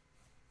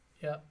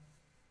 Yep.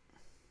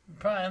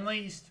 Probably at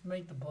least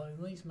make the play.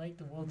 At least make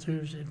the World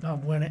Series, if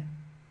not win it.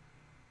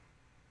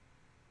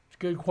 It's a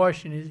good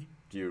question, Izzy.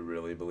 Do you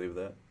really believe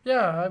that?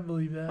 Yeah, I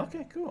believe that.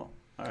 Okay, cool.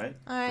 All right.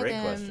 All right, Great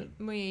then question.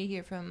 we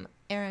hear from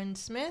Aaron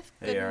Smith.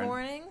 Hey, Good Aaron.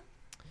 morning.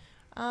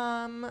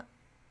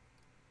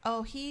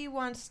 He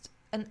wants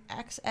an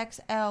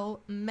XXL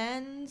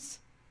men's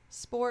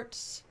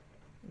sports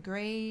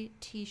gray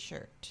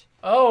T-shirt.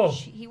 Oh,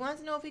 He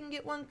wants to know if he can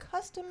get one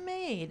custom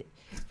made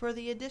for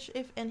the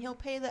addition, and he'll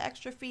pay the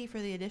extra fee for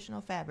the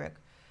additional fabric.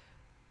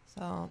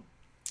 So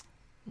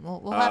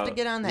we'll have to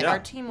get on that. yeah, Our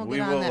team will we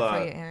get on that will,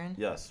 for you, Aaron.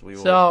 Yes, we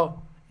will.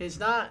 so it's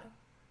not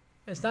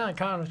a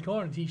Connor's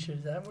Corner T-shirt.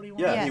 Is that what he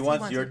wants? yeah, Yes, he he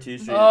wants wants your it.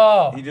 T-shirt.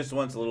 Oh. He just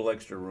wants a little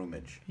extra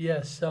roomage.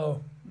 Yes.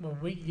 So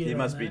we can get. He on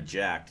must be that.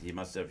 jacked. He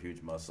must have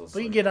huge muscles.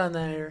 We can get on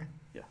that here.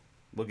 Yeah,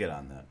 we'll get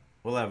on that.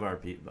 We'll have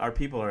our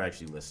people are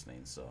actually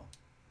listening. So.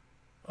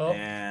 Oh,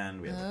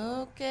 And we have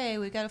Okay,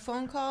 we got a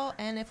phone call,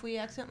 and if we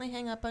accidentally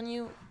hang up on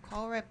you,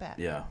 call right back.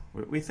 yeah,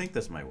 we think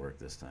this might work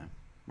this time.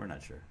 We're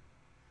not sure.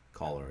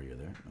 Caller, are you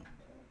there? No.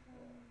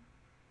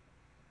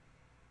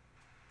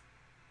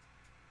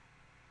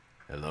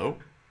 Hello?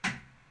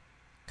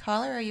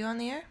 Caller, are you on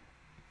the air?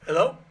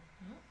 hello.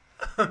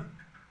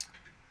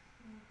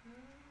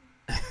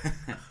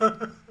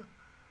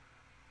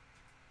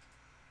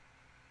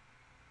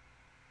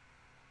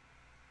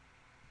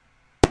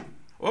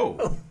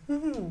 Whoa.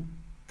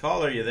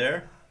 Caller, are you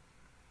there?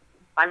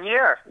 I'm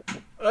here.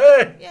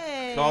 Hey.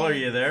 Yay! Caller, are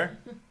you there?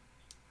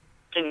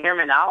 Can you hear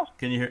me now?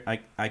 Can you hear?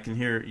 I can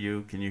hear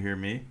you. Can you hear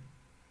me?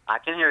 I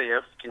can hear you.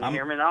 Can you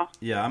hear me now?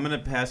 Yeah, I'm gonna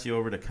pass you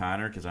over to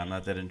Connor because I'm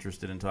not that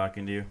interested in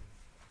talking to you.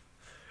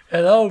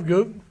 Hello,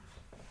 Goop.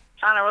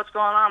 Connor, what's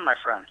going on, my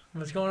friend?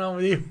 What's going on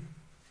with you?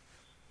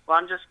 Well,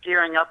 I'm just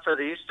gearing up for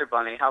the Easter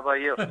Bunny. How about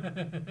you?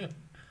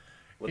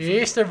 What's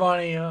The Easter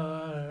Bunny.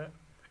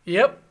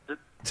 Yep.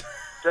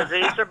 Does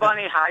the Easter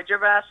Bunny hide your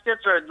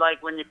baskets, or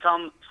like when you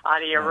come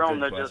out of your Oh, room,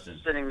 good they're question.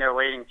 just sitting there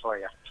waiting for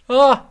you?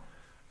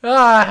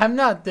 I'm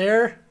not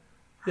there.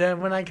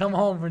 Then when I come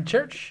home from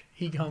church,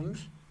 he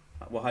comes.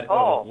 Well,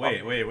 Oh.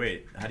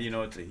 wait. How do you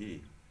know it's a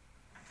he?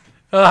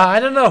 I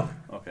don't know.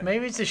 Okay.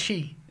 Maybe it's a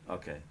she.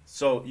 Okay.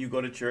 So you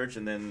go to church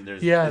and then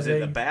there's Yeah, is it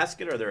they- a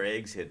basket or are there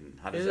eggs hidden?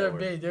 How does They're that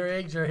work? big. Their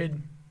eggs are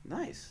hidden.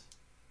 Nice.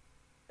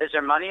 Is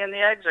there money in the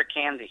eggs or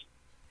candy?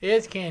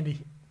 It's candy.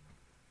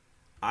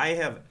 I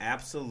have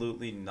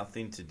absolutely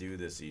nothing to do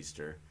this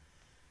Easter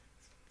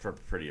for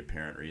pretty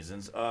apparent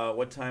reasons.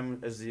 What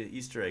time is the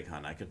Easter egg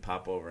hunt? I could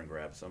pop over and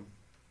grab some.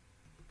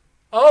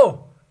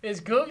 Oh, is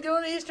Goog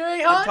doing the Easter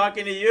egg I'm hunt?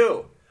 talking to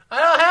you. I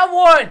don't have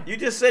one. You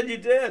just said you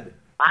did.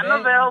 I'm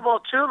Maybe. available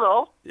too,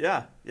 though.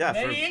 Yeah,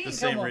 Maybe you for can the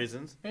same come on.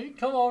 reasons. Maybe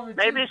come over.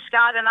 Maybe too.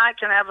 Scott and I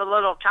can have a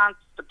little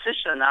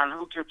competition on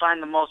who can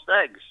find the most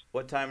eggs.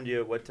 What time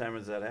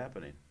is that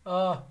happening?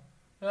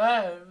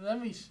 Let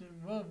me see.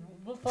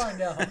 We'll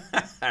find out.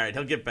 All right,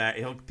 he'll get back.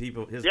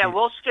 Yeah,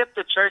 we'll skip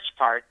the church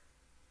part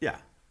Yeah,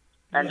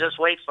 and just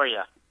wait for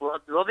you.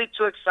 We'll be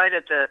too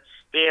excited to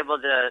be able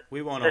to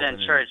we won't sit open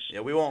in it. church.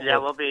 Yeah, we won't. Yeah,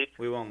 look, we'll be.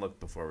 We won't look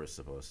before we're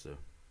supposed to.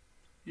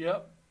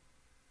 Yep.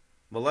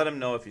 But let him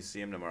know if you see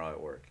him tomorrow at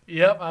work.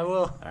 Yep, I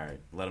will. All right,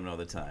 let him know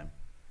the time.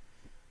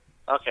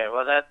 Okay,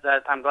 well,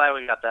 that I'm glad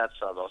we got that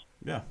settled.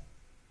 Yeah.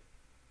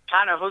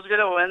 Connor, who's going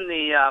to win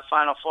the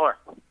Final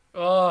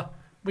Four?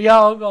 We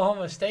all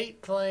Oklahoma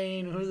State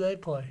playing. Who do they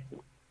play?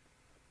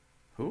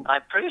 Who?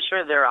 I'm pretty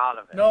sure they're out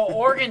of it. No,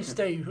 Oregon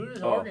State. Who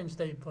does Oh. Oregon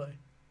State play?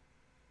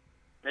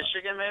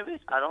 Michigan, maybe?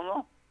 I don't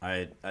know.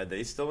 Are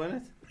they still in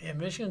it? Yeah,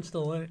 Michigan's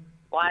still in it.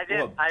 Well, I did.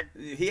 Well,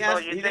 he So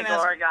asked. you he think didn't ask.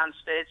 Oregon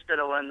State's going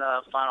to win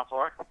the Final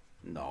Four?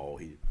 No.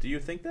 Do you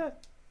think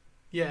that?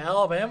 Yeah,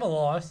 Alabama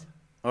lost.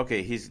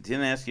 Okay, he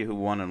didn't ask you who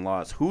won and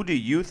lost. Who do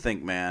you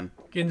think, man?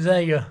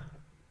 Gonzaga.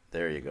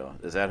 There you go.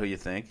 Is that who you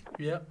think?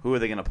 Yep. Who are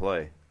they going to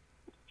play?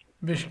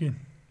 Michigan.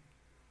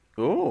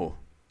 Ooh,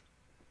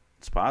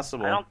 it's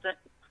possible. I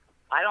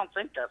don't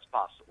think that's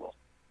possible.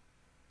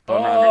 Oh,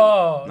 no,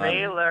 Oh, no.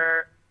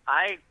 Baylor,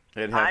 I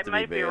It'd have to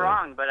might be be Baylor.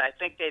 wrong, but I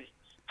think they'd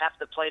have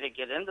to play to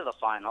get into the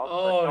finals. but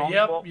Oh,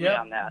 don't quote me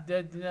on yep.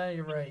 that. Now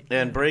you're right.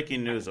 And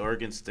breaking news: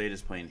 Oregon State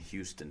is playing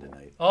Houston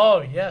tonight.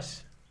 Oh,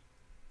 yes.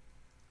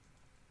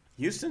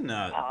 Houston,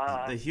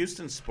 the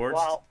Houston sports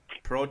well-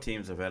 pro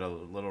teams have had a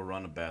little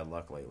run of bad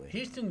luck lately.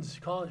 Houston's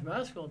college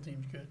basketball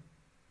team's good.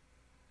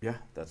 Yeah,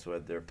 that's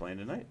what they're playing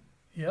tonight.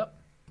 Yep.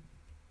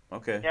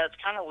 Okay. Yeah, it's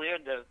kind of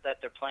weird that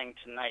they're playing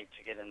tonight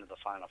to get into the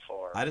Final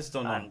Four. I just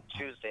don't know. On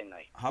Tuesday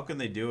night. How can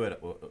they do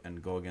it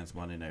and go against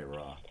Monday Night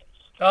Raw?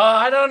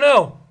 I don't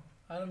know.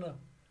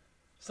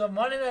 So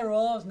Monday Night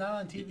Raw is not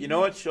on TV. You know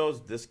what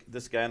shows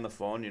this guy on the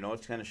phone? You know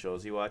what kind of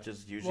shows he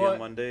watches usually What? on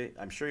Monday?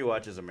 I'm sure he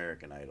watches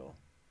American Idol.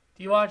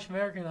 Do you watch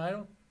American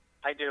Idol?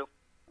 I do.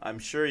 I'm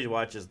sure he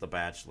watches The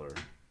Bachelor,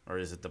 or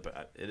is it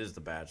it is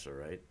The Bachelor,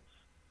 right? It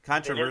is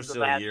Controversial the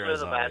year Bachelor, as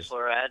the always.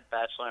 Bachelorette,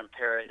 Bachelor in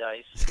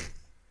Paradise.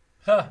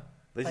 Huh.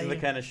 These are the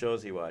kind of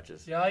shows he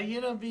watches. Yeah,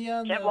 you know, be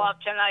on Can the...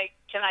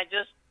 I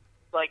just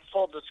like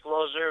full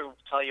disclosure,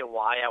 tell you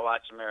why I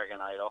watch American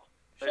Idol.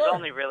 There's Sure.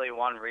 only really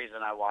one reason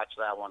I watch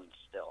that one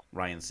still.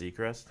 Ryan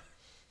Seacrest?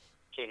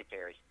 Katy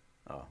Perry.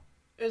 Oh.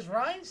 Is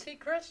Ryan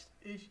Seacrest,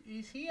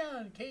 is he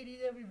on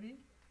KDWB?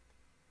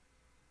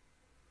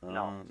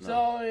 No.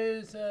 So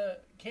is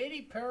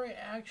Katy Perry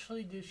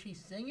actually, does she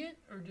sing it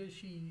or does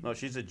she? No,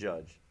 she's a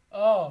judge.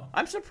 Oh.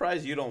 I'm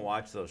surprised you don't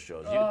watch those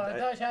shows. Oh,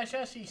 I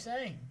thought she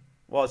sang.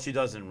 Well, she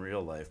does in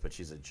real life, but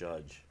she's a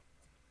judge.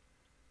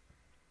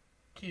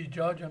 She's a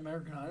judge on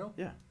American Idol?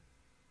 Yeah.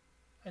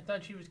 I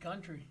thought she was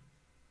country.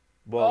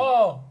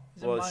 Well,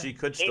 Is it well, mine? she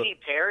could still. Katy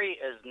Perry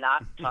is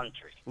not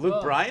country. Luke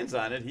Well- Bryan's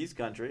on it. He's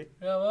country.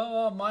 Yeah,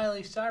 well,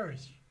 Miley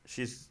Cyrus.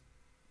 She's.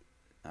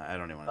 I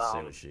don't even want to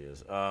say what she is.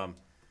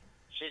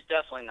 She's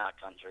definitely not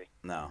country.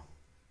 No,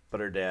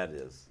 but her dad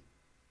is.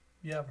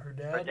 Yeah, her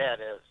dad. Her dad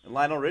is.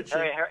 Lionel Richie.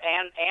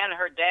 And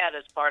her dad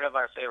is part of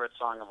our favorite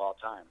song of all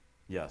time.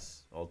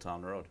 Yes, Old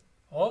Town Road.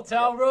 Old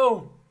Town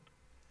Road.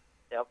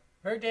 Yep.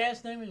 Her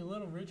dad's name is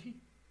Little Richie.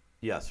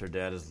 Yes, her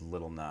dad is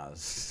Little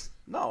Nas.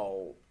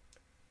 No.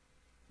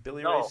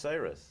 Billy No. Ray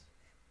Cyrus.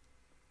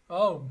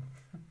 Oh.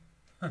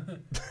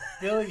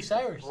 Billy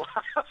Cyrus.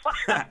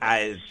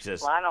 I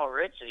just. Lionel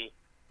Richie.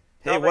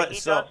 Hey, No, but what? he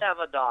So does have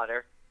a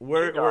daughter.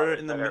 we're daughters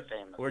in the that are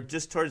famous. we're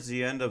just towards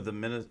the end of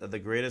the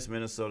greatest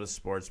Minnesota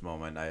sports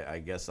moment. I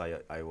guess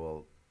I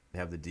will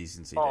have the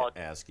decency to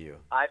ask you.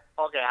 I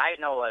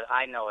know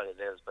what it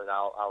is, but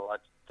I'll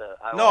let the.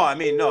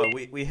 No.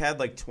 We had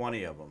like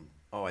 20 of them.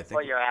 Oh, I think.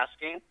 What you're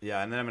asking?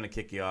 Yeah, and then I'm going to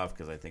kick you off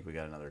because I think we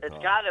got another It's call.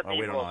 got to Oh, be.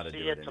 we don't know We'll how to see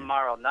do it anymore.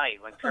 tomorrow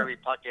night when Kirby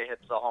Puckett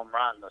hits the home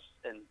run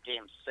in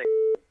Game 6.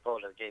 Go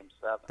to Game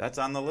 7. That's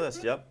on the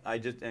list. Yep.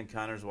 And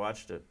Connor's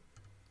watched it.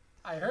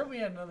 I heard we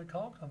had another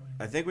call coming.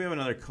 I think we have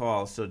another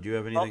call. So do you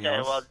have anything Okay,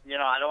 else? well,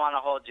 I don't want to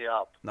hold you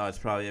up. No,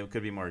 it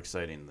could be more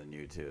exciting than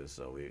you two.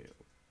 So we.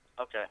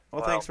 Okay.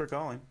 Well, thanks for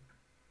calling.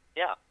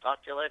 Yeah,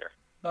 talk to you later.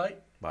 Bye.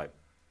 Bye.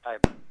 Bye.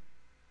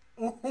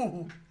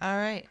 Ooh. All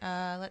right.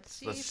 Let's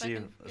see. Let's if see- I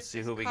can let's get see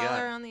this who we caller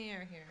got. on the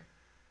air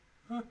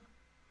here.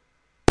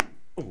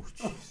 Oh,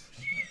 jeez.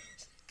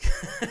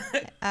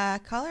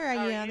 Caller, are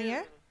you on the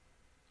air?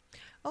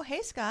 Oh,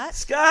 hey, Scott.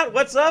 Scott,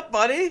 what's up,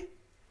 buddy?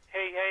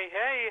 Hey,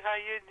 how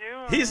you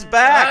doing? He's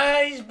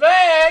back. He's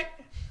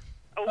back.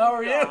 Oh, How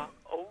are yeah.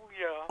 you?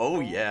 Oh,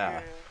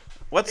 yeah.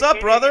 What's up,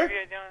 Katie, brother? Have you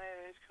done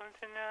it come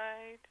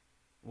tonight?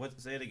 What?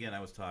 Say it again. I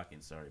was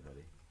talking. Sorry,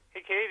 buddy.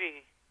 Hey,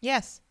 Katie,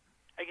 Yes,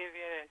 I give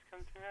you an come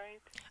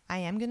tonight. I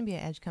am going to be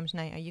at Edgecombe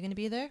tonight. Are you going to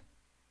be there?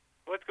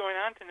 What's going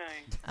on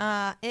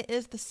tonight? It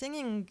is the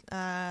singing,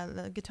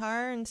 the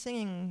guitar and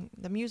singing,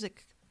 the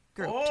music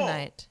group Oh.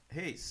 tonight.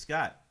 Hey,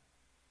 Scott.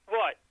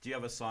 What? Do you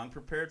have a song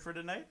prepared for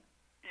tonight?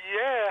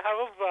 Yeah,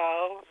 how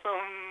about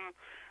some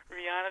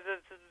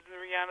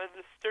Rihanna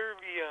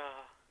Disturbia?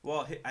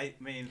 Well, I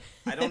mean,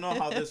 I don't know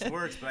how this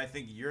works, but I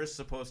think you're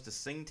supposed to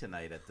sing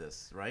tonight at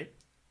this, right?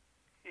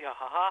 Yeah.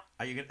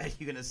 Are you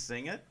gonna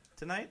sing it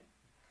tonight?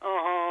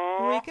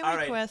 Uh-huh. We can all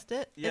right. request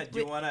it. Yeah. If Do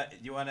you we-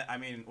 wanna? I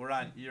mean,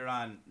 you're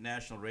on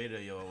national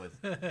radio with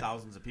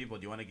thousands of people.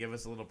 Do you want to give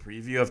us a little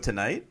preview of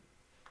tonight?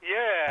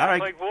 Yeah. All right.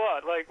 Like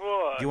what?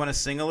 Do you want to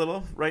sing a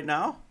little right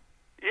now?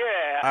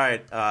 Yeah. All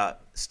right.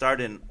 Start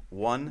in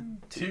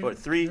 1, 2, or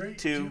 3,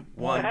 2,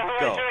 1, What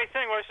go. should I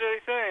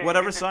sing?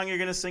 Whatever song you're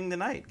gonna sing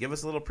tonight. Give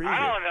us a little preview.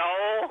 I don't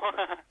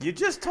know. You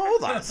just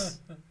told us.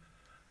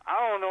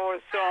 I don't know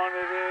what song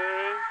it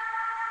is.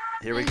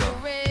 Here we go.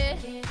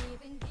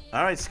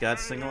 All right, Scott,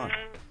 sing along.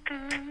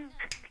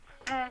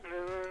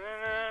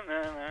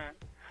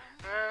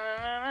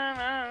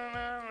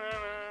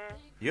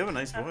 You have a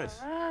nice voice.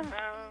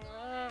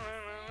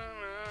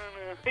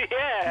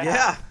 Yeah.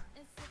 Yeah.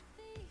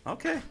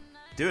 Okay.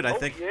 Dude, I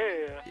think. Yeah.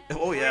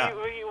 Oh, yeah.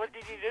 What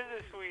did you do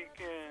this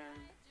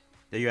weekend?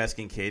 Are you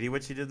asking Katie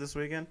what she did this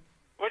weekend?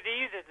 What did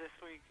you do this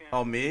weekend?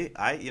 Oh, me?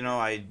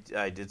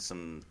 I did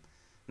some,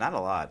 not a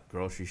lot.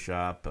 Grocery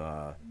shop.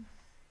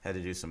 Had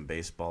to do some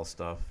baseball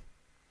stuff.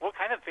 What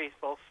kind of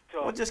baseball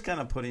stuff? Well, just kind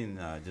of putting,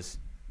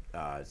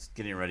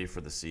 getting ready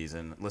for the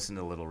season. Listen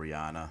to little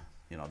Rihanna.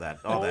 You know that.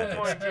 All that. Oh good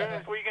my stuff.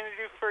 goodness, what are you gonna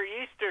do for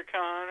Easter,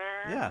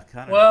 Connor? Yeah,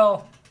 kind of.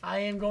 Well, I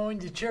am going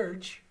to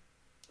church.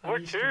 on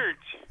What Easter-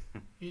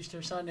 church?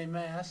 Easter Sunday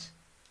Mass.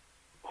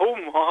 Oh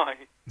my.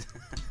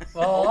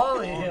 Well, all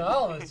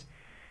of us.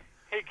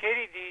 Hey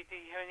Katie, do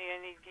you have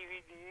any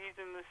DVDs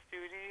in the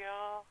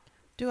studio?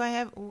 Do I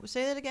have?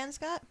 Say that again,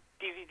 Scott.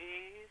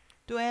 DVDs?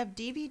 Do I have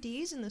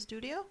DVDs in the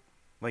studio?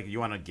 Like you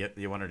want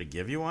her to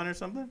give you one or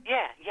something?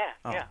 Yeah.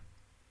 Oh.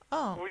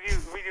 Oh, Would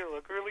you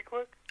look really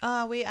quick?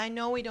 I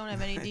know we don't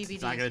have any DVDs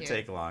It's not gonna here.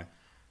 take long.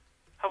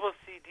 How about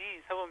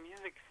CDs? How about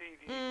music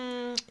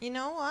CDs? You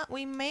know what?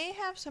 We may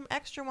have some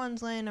extra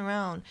ones laying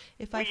around.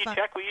 If Will I you find,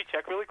 check? Will you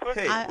check really quick?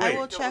 Hey, I wait.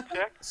 will Double check.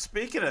 check.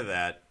 Speaking of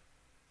that,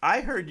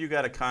 I heard you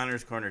got a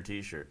Connor's Corner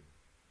T-shirt.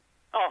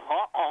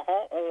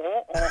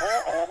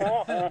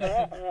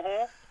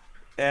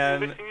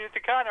 And Listening to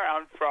Connor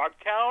on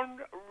Frogtown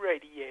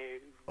Radio.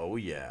 oh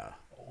yeah.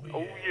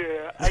 Oh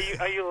yeah.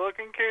 Are you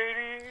looking,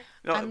 Katie?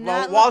 No, I'm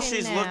well, not while looking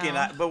she's now. looking,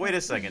 but wait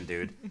a second,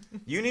 dude.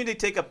 You need to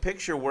take a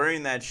picture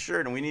wearing that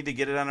shirt, and we need to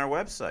get it on our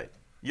website.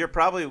 You're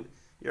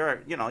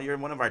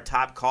one of our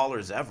top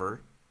callers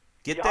ever.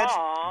 Get that?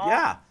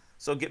 Yeah.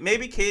 So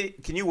maybe Katie,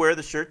 can you wear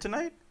the shirt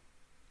tonight?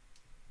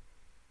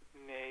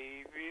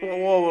 Maybe.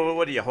 Whoa,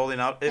 what are you holding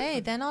out? Hey,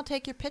 then I'll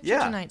take your picture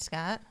Yeah. tonight,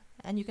 Scott,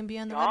 and you can be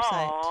on the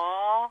website.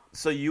 Aw.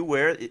 So you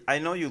wear. I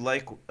know you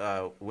like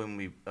when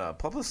we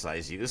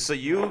publicize you. So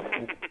you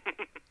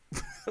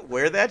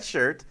wear that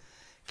shirt.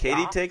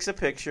 Katie takes a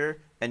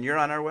picture, and you're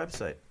on our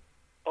website.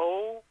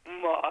 Oh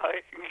my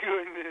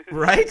goodness.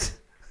 Right?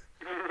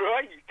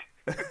 Right.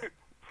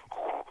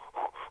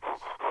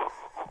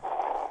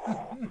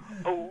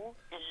 Oh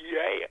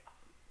yeah.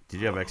 Did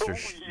you have extra? Oh,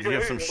 Did you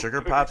have some yeah.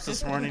 sugar pops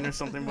this morning or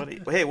something,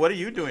 buddy? Hey, what are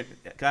you doing,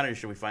 Connor?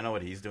 Should we find out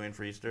what he's doing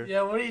for Easter?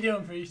 Yeah, what are you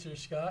doing for Easter,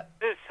 Scott?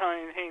 This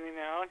time hanging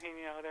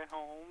out at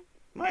home.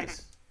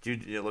 Nice.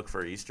 Did you look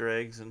for Easter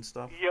eggs and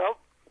stuff? Yep.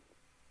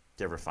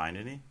 Did you ever find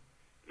any?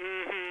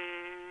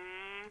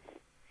 Mhm.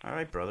 All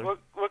right, brother. What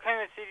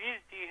kind of CDs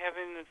do you have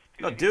in the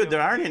studio? No, dude,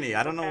 there aren't any.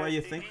 I don't know What why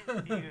you kind think. of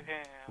CDs do you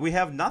have? We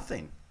have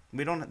nothing.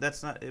 We don't.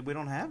 That's not. We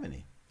don't have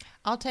any.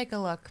 I'll take a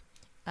look.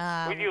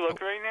 Would you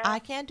look right now? I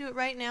can't do it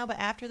right now, but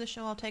after the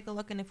show, I'll take a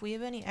look, and if we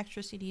have any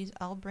extra CDs,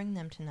 I'll bring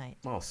them tonight.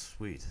 Oh,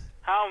 sweet.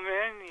 How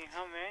many?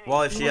 How many?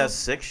 Well, if she has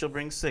 6, she'll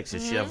bring 6.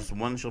 If she has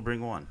 1, she'll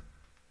bring 1.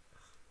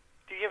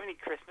 Do you have any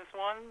Christmas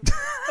ones?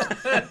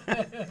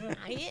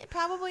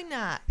 Probably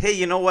not. Hey,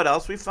 you know what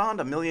else we found?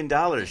 $1 million.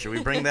 Should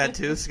we bring that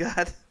too,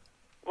 Scott?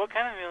 What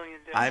kind of million?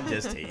 I'm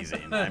just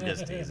teasing. I'm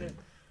just teasing.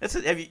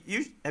 Have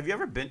you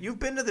ever been? You've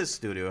been to this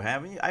studio,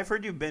 haven't you? I've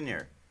heard you've been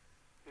here.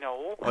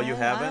 No. Oh, you I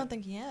haven't? don't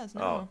think he has,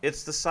 no. Oh,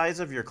 it's the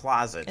size of your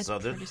closet. It's so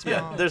pretty yeah,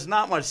 small. there's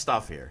not much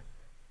stuff here.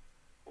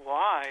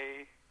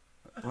 Why?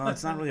 Well,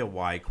 it's not really a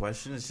why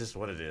question. It's just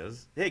what it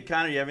is. Hey,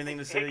 Connor, you have anything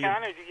to say? Hey, to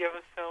Connor, do you have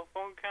a cell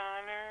phone,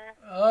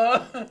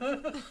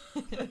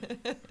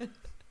 Connor?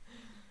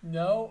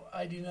 No,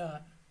 I do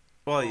not.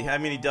 Well, I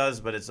mean, he does,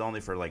 but it's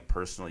only for like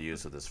personal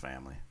use with his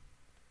family.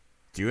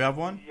 Do you have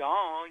one? Yeah.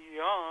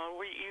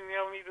 Will you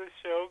email me the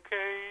show,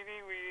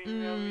 Katie? Will you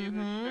email me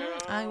the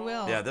show? I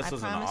will. Yeah, this I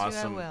was an promise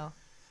awesome- You I will.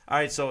 All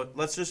right, so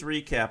let's just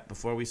recap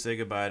before we say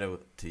goodbye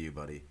to you,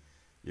 buddy.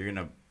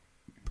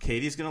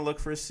 Katie's gonna look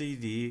for a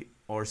CD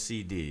or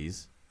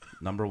CDs.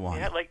 Number 1.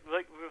 Yeah, like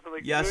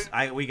Yes,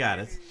 good- we got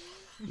it.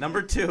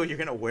 Number 2, you're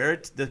gonna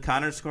wear the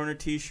Connor's Corner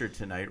T-shirt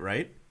tonight,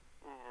 right?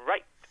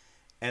 Right.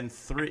 And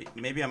 3,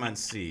 maybe I'm on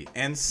C.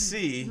 And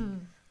C,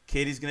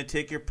 Katie's gonna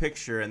take your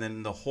picture, and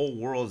then the whole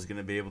world is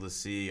gonna be able to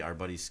see our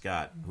buddy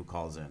Scott who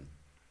calls in.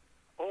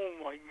 Oh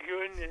my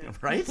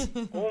goodness. Right?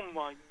 Oh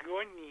my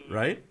goodness.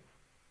 Right?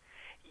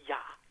 Yeah.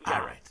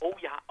 All right. Oh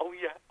yeah. Oh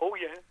yeah. Oh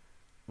yeah.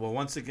 Well,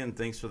 once again,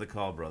 thanks for the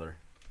call, brother.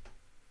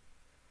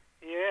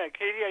 Yeah,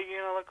 Katie, are you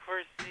gonna look for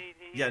a CD?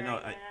 Yeah,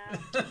 no,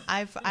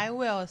 I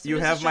will. As soon You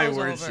as have the my show's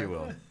words, over. you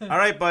will. All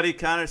right, buddy.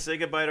 Connor, say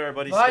goodbye to our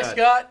buddy Bye,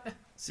 Scott.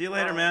 See you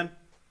later, man.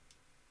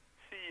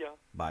 See ya.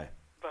 Bye.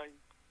 Bye.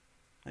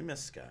 I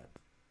miss Scott.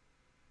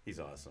 He's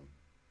awesome.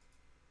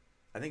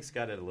 I think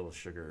Scott had a little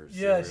sugar.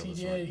 Yes, cereal he this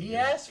did. morning. He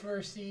asked for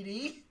a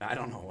CD. I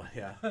don't know what.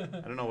 Yeah, I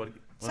don't know what. Well,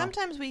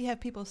 Sometimes we have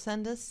people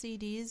send us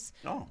CDs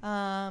Oh.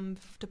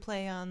 to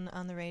play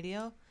on the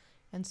radio,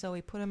 and so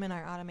we put them in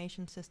our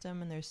automation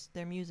system, and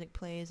their music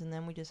plays, and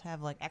then we just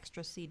have like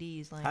extra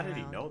CDs lying How did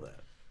he around. know that?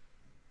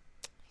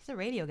 He's a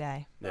radio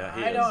guy. Yeah,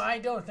 he I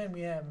is. don't think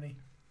we have any.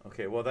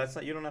 Okay, well that's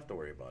not. You don't have to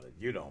worry about it.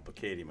 You don't, but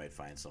Katie might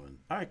find someone.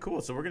 All right, cool.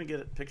 So we're gonna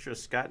get a picture of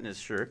Scott in his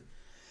shirt.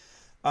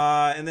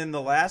 And then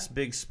the last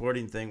big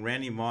sporting thing,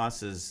 Randy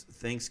Moss's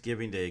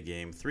Thanksgiving Day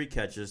game, 3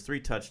 catches, 3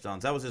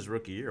 touchdowns. That was his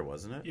rookie year,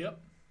 wasn't it? Yep.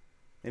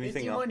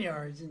 Anything 51 else?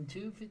 yards and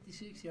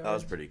 256 yards. That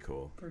was pretty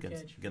cool Per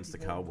against, catch, against the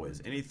 54 Cowboys.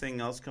 points.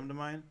 Anything else come to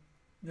mind?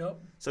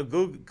 Nope. So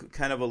Goog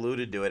kind of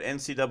alluded to it.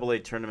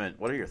 NCAA tournament.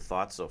 What are your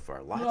thoughts so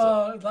far? Lots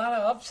of. A lot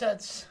of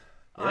upsets.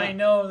 Yeah. I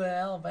know that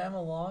Alabama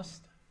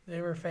lost.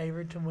 They were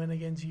favored to win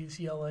against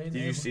UCLA.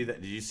 Did you see that?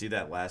 Did you see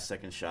that last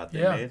second shot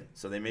they Yeah. made?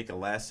 So they make a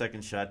last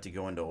second shot to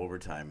go into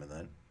overtime and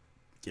then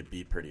get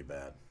beat pretty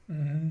bad.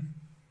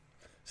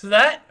 So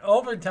that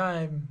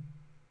overtime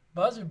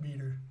buzzer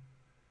beater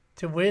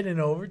to win in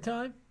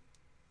overtime?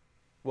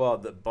 Well,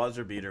 the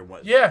buzzer beater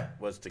was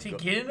to go.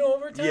 get in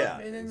overtime? Yeah,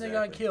 And then they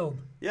got exactly. killed.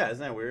 Yeah,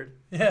 isn't that weird?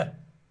 Yeah.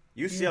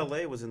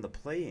 UCLA was in the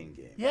play-in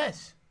game.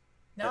 Yes.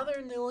 Now they're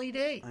in the Elite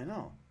Eight. I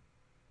know.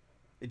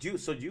 Do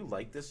you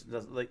like this?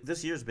 Like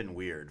this year's been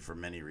weird for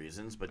many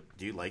reasons, but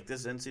do you like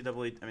this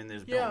NCAA? I mean,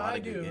 there's been a lot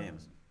of good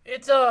games.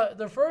 It's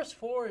the first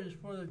 4 is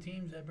for the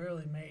teams that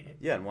barely made it.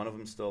 Yeah, and one of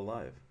them's still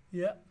alive.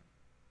 Yeah.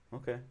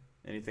 Okay.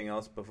 Anything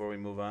else before we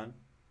move on?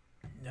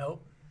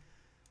 Nope.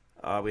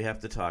 We have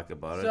to talk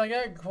about So it. I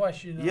got a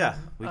question. Yeah,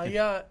 we I can-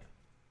 got.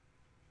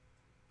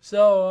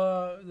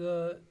 So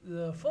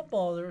the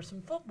football, there was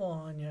some football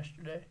on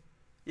yesterday.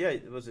 Yeah,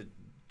 was it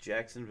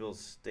Jacksonville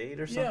State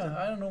or something? Yeah,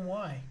 I don't know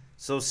why.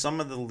 So some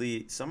of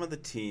the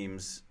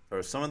teams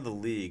or some of the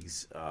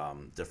leagues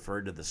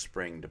deferred to the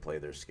spring to play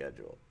their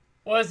schedule.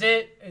 Was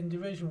it in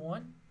Division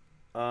 1?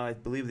 I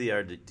believe they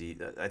are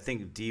I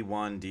think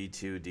D1,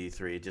 D2,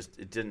 D3.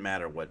 It didn't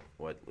matter what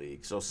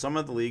league. So some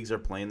of the leagues are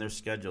playing their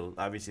schedule.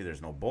 Obviously,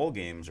 there's no bowl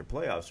games or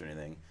playoffs or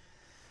anything,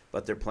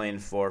 but they're playing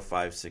 4,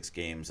 5, 6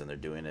 games, and they're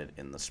doing it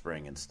in the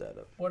spring instead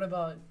of. What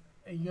about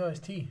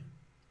UST?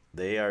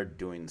 They are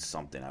doing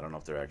something. I don't know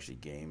if they're actually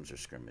games or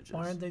scrimmages.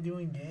 Why aren't they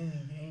doing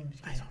games?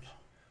 I don't know.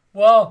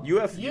 Well,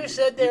 UF you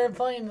said they were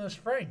playing in the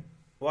spring.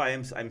 Well,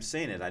 I'm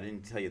saying it. I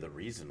didn't tell you the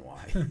reason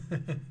why.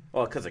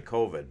 Well, because of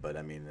COVID, but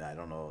I mean, I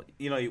don't know.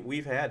 You know,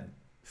 we've had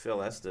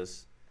Phil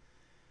Estes,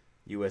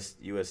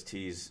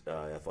 UST's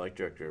athletic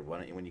director. Why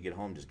don't you, when you get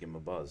home, just give him a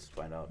buzz,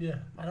 find out. Yeah,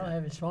 I don't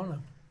have his phone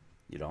number.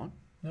 You don't?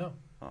 No.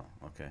 Oh,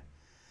 okay.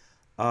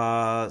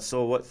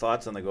 So what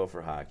thoughts on the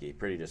Gopher hockey?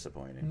 Pretty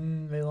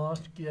disappointing. They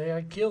lost. They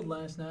got killed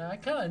last night. I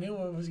kind of knew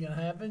what was going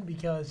to happen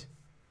because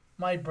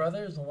my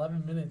brother is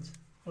 11 minutes.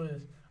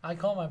 I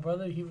called my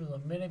brother. He was a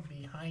minute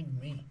behind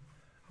me.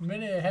 A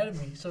minute ahead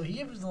of me. So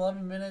he was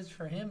 11 minutes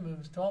for him. It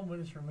was 12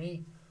 minutes for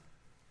me.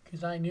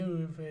 Because I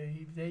knew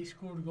if they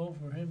scored a goal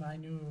for him, I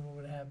knew what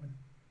would happen.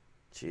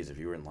 Jeez, if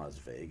you were in Las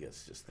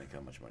Vegas, just think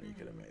how much money you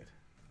could have made.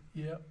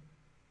 Yep. Have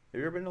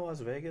you ever been to Las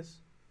Vegas?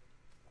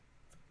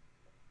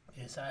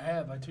 Yes, I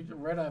have. I took the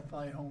red-eye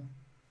flight home.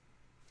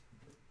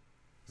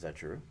 Is that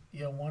true?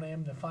 Yeah, 1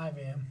 a.m. to 5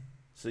 a.m.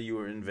 So you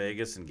were in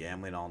Vegas and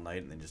gambling all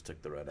night and then just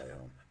took the red eye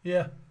home?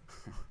 Yeah.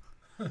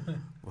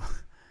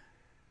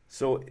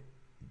 So,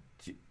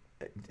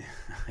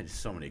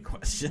 so many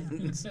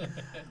questions.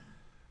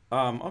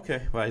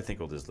 Okay, well, I think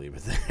we'll just leave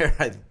it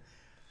there.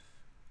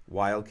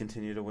 Wild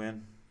continue to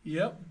win?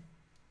 Yep.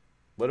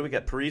 What do we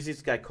got?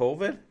 Parisi's got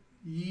COVID?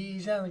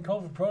 He's on the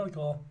COVID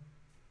protocol.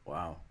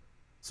 Wow.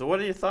 So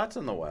what are your thoughts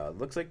on the Wild?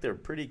 Looks like they're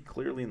pretty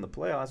clearly in the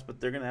playoffs, but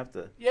they're going to have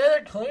to... Yeah,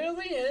 they're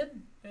clearly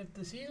in. If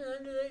the season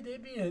ended today,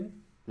 they'd be in.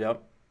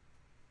 Yep.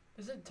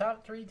 Is it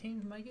top 3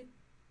 teams make it?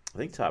 I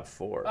think top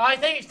 4. I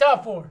think it's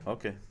top 4.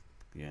 Okay.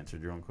 You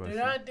answered your own question.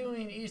 They're not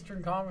doing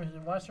Eastern Conference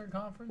and Western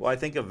Conference? Well, I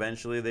think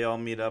eventually they all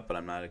meet up, but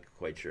I'm not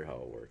quite sure how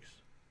it works.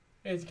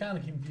 It's kind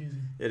of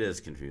confusing. It is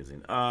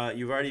confusing.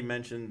 You've already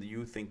mentioned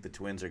you think the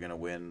Twins are going to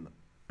win,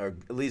 or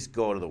at least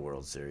go to the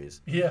World Series.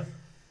 Yeah.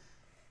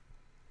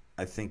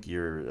 I think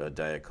your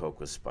Diet Coke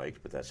was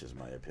spiked, but that's just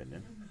my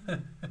opinion.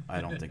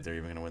 I don't think they're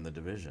even going to win the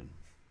division.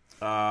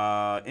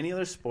 Any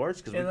other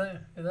sports?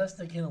 Unless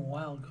they get a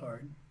wild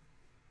card.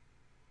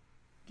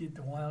 Get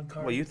the wild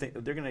card. Well, you think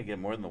they're going to get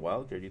more than the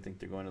wild card? You think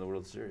they're going to the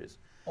World Series?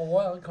 A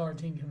wild card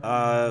team can.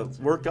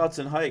 Workouts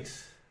and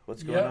hikes.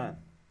 What's going on?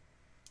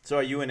 So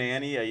are you and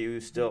Annie? Are you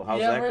still?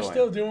 How's that going? Yeah, we're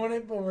still doing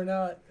it, but we're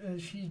not.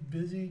 She's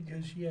busy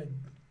because she had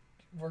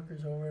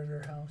workers over at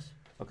her house.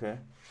 Okay.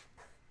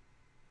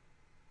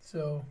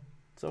 So.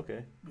 It's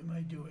okay. We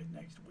might do it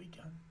next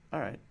weekend. All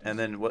right. And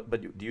then what?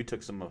 But you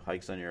took some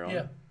hikes on your own?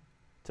 Yeah.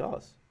 Tell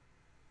us.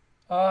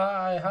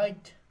 I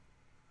hiked.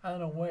 I don't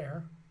know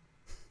where.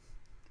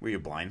 Were you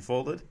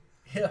blindfolded?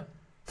 Yeah.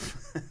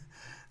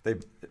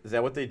 Is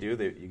that what they do?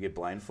 You get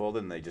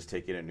blindfolded and they just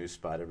take you to a new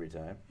spot every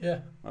time? Yeah.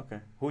 Okay.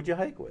 Who'd you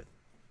hike with?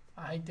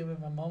 I hiked it with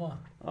my mama.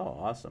 Oh,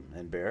 awesome.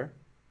 And Bear?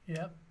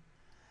 Yep.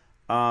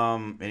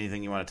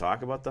 Anything you want to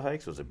talk about the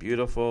hikes? Was it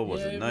beautiful?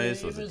 Was it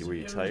nice? Were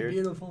you tired? It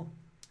was beautiful.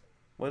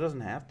 Well, it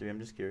doesn't have to be. I'm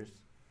just curious.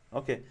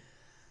 Okay.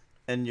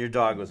 And your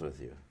dog was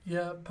with you?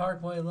 Yeah,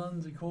 Parkway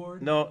London's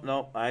Accord.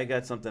 No. I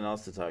got something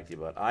else to talk to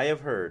you about. I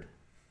have heard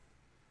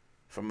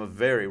from a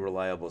very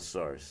reliable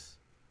source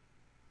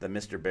that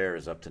Mr. Bear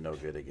is up to no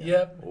good again.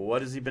 Yep.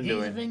 What has he been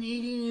doing? He's been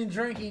eating and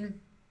drinking,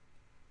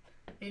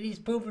 and he's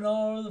pooping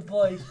all over the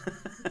place.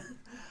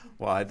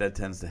 Well, that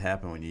tends to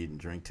happen when you eat and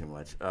drink too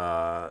much.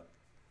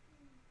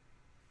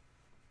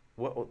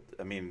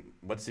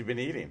 What's he been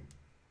eating?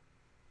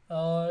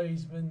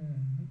 He's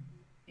been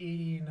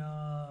eating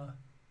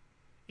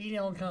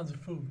all kinds of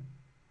food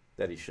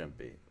that he shouldn't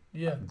be.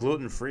 Yeah.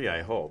 Gluten free,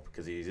 I hope,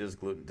 because he is he's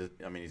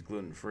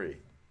gluten free.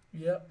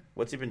 Yep.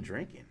 What's he been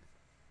drinking?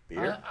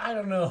 Beer? I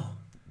don't know.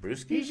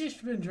 Brewski? He's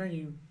just been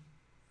drinking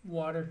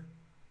water.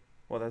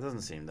 Well, that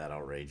doesn't seem that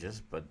outrageous,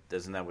 but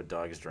isn't that what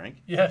dogs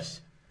drink? Yes.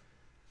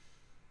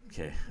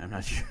 Okay, I'm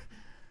not sure.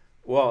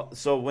 Well,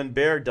 so when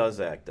Bear does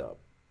act up,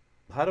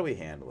 how do we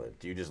handle it?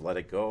 Do you just let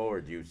it go,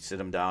 or do you sit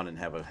him down and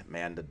have a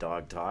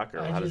man-to-dog talk,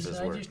 or how does this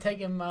work? I just take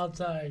him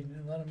outside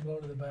and let him go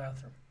to the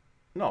bathroom.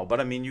 No,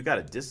 but you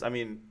got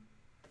to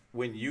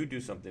when you do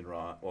something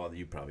wrong, well,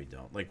 you probably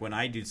don't. Like when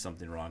I do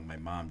something wrong, my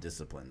mom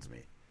disciplines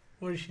me.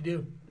 What does she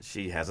do?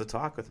 She has a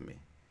talk with me.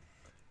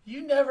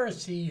 You never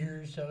see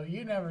her, so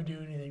you never do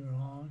anything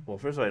wrong. Well,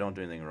 first of all, I don't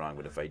do anything wrong,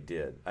 but if I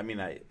did,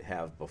 I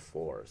have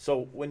before.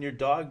 So when your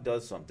dog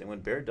does something, when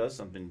Bear does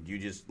something, you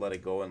just let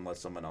it go and let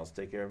someone else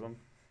take care of him?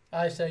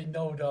 I say,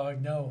 no,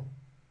 dog, no.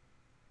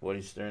 What are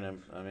you staring at?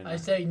 I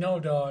say, no,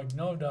 dog,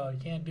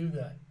 can't do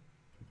that.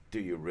 Do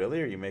you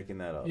really, or are you making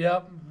that up?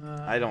 Yep.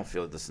 I don't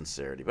feel the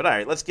sincerity. But all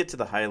right, let's get to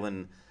the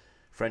Highland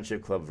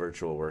Friendship Club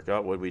virtual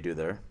workout. What did we do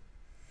there?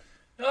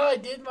 I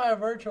did my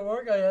virtual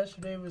workout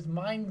yesterday. It was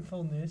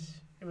mindfulness.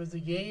 It was a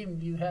game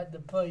you had to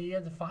play. You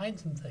had to find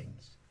some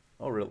things.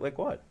 Oh, really? Like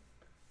what?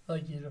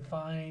 Like you had to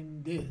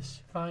find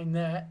this, find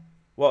that,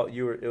 Well,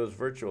 it was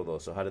virtual though,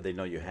 so how did they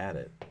know you had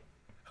it?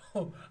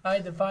 I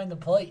had to find the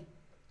plate.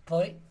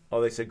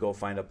 Oh, they said go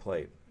find a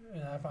plate.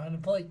 And I found a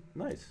plate.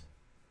 Nice.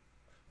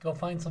 Go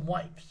find some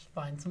wipes.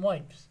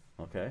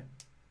 Okay.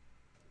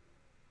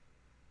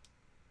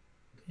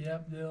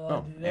 Yep.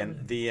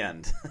 And the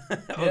end.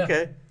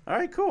 Okay. All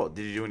right, cool.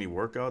 Did you do any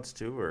workouts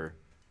too, or?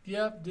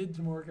 Yep, did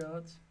some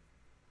workouts.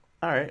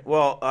 All right.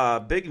 Well,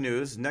 big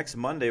news. Next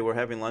Monday, we're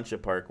having lunch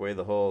at Parkway,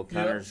 the whole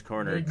Connor's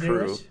Corner big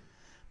crew. news.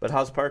 But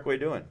how's Parkway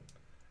doing?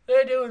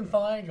 They're doing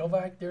fine. Go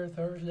back there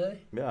Thursday.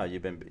 Yeah,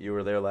 you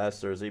were there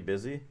last Thursday.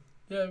 Busy?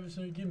 Yeah, it was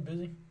getting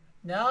busy.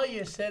 Now you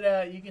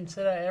can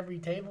sit at every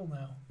table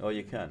now. Oh,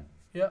 you can.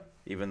 Yep.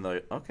 Even though,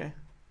 okay,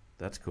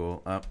 that's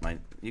cool.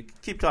 You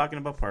keep talking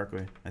about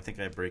Parkway. I think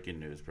I have breaking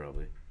news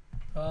probably.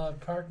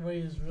 Parkway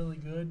is really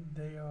good.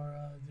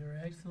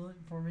 They're excellent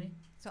for me.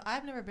 So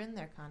I've never been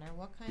there, Connor.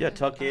 What kind? Yeah, of,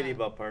 tell Katie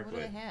about Parkway.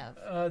 What do they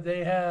have?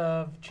 They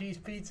have cheese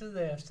pizza.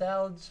 They have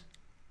salads.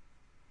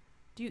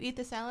 Do you eat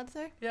the salads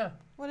there? Yeah.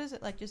 What is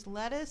it like? Just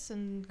lettuce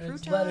and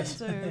It's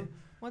croutons, lettuce. or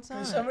what's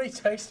on Is it? somebody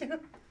text you?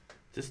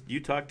 Just you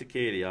talk to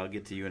Katie. I'll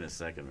get to you in a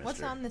second, mister.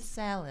 What's on the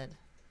salad?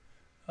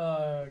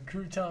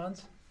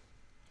 Croutons.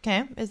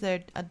 Okay. Is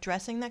there a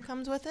dressing that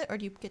comes with it, or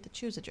do you get to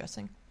choose a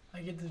dressing?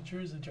 I get to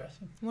choose the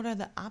dressing. What are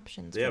the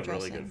options They for have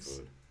really dressings? good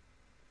food.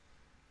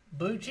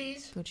 Blue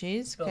cheese. Blue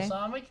cheese. Okay.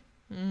 Balsamic.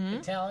 Mm-hmm.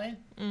 Italian.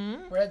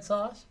 Mm-hmm. Red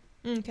sauce.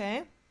 Okay.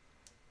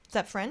 Is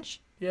that French?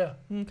 Yeah.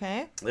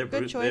 Okay. They have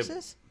Good They have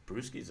choices.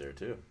 brewskis there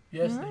too.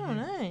 Yes, Oh, they do.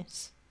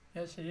 nice.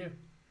 Yes, they do.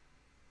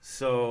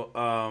 So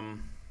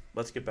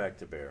let's get back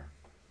to Bear.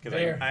 'Cause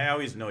Bear. I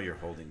always know you're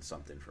holding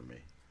something for me.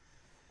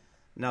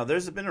 Now,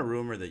 there's been a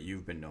rumor that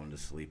you've been known to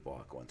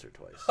sleepwalk once or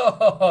twice.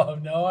 Oh,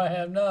 no, I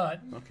have not.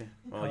 Okay.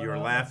 Well, you were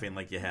laughing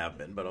like you have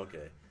been, but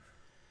okay.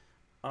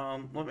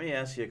 Let me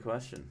ask you a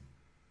question.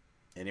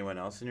 Anyone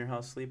else in your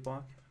house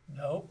sleepwalk?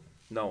 Nope.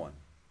 No one.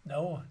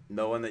 No one.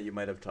 No one that you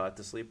might have taught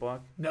to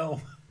sleepwalk?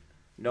 No.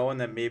 No one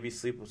that maybe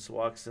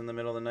sleepwalks in the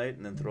middle of the night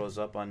and then throws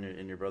up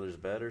in your brother's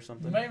bed or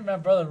something? Maybe my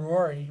brother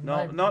Rory.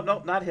 No,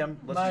 not him.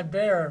 My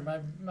bear,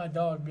 my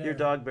dog Bear. Your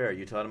dog Bear.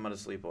 You taught him how to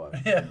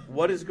sleepwalk. Yeah.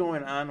 What is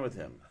going on with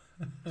him?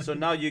 So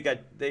now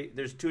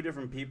there's two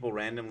different people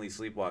randomly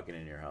sleepwalking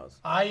in your house.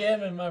 I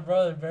am and my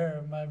brother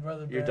Bear. My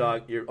brother Bear. Your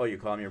dog. You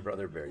call him your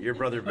brother Bear. Your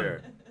brother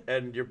Bear,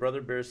 and your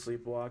brother Bear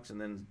sleepwalks and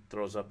then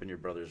throws up in your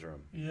brother's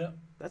room. Yep.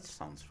 That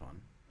sounds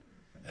fun.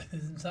 It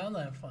doesn't sound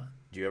that fun.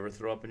 Do you ever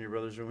throw up in your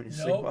brother's room when you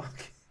Nope.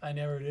 sleepwalk? I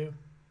never do.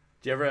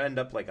 Do you ever end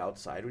up like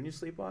outside when you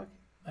sleepwalk?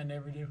 I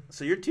never do.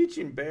 So you're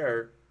teaching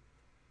Bear.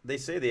 They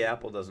say the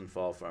apple doesn't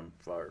fall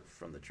far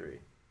from the tree.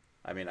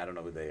 I mean, I don't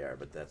know who they are,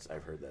 but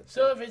I've heard that.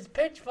 So if it's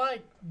pitch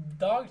black,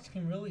 dogs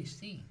can really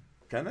see.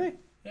 Can they?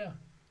 Yeah.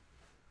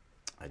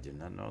 I did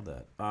not know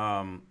that.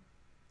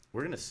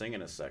 We're gonna sing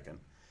in a second.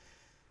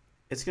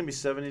 It's gonna be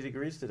 70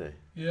 degrees today,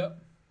 Yep.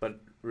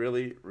 but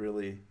really,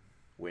 really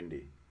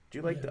windy. Do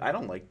you like Yeah. I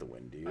don't like the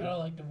wind. Do you? I don't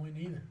like the wind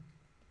either.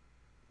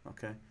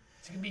 Okay.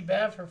 It's gonna be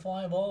bad for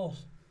fly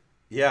balls.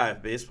 Yeah,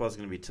 baseball's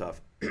gonna be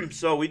tough.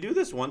 So we do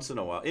this once in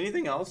a while.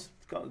 Anything else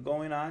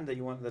going on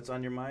that's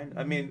on your mind?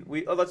 I mean,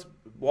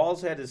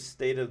 Walls had his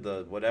state of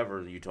the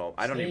whatever you told.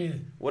 I don't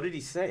even. What did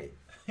he say?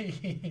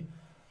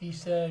 He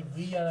said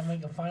we gotta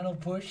make a final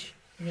push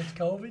against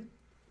COVID.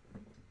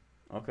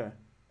 Okay.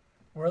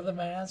 Wear the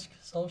mask,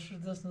 social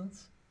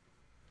distance.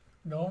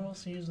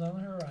 Normalcy is on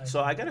the horizon.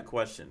 So I got a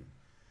question.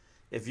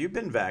 If you've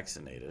been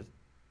vaccinated,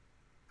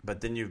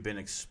 but then you've been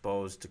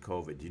exposed to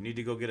COVID, do you need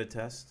to go get a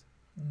test?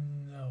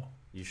 No.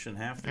 You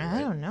shouldn't have to, I right?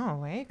 don't know,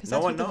 right? Because No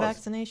that's one what the knows.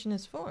 vaccination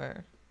is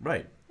for.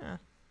 Right. Yeah.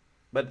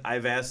 But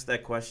I've asked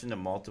that question to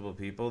multiple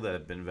people that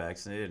have been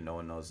vaccinated, and no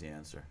one knows the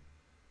answer.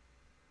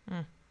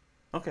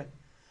 Okay.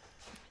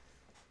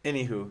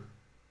 Anywho,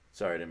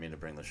 sorry, I didn't mean to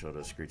bring the show to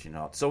a screeching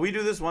halt. So we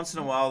do this once in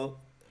a while.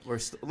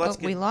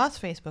 We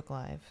lost Facebook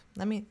Live.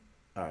 Let me.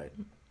 All right.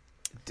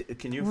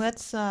 Can you?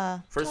 Let's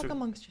First talk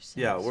amongst yourselves.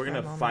 Yeah, we're for a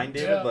gonna moment. find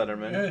David Yeah.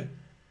 Letterman. Yeah.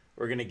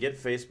 We're gonna get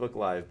Facebook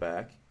Live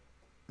back,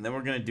 and then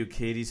we're gonna do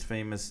Katie's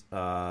famous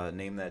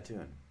 "Name That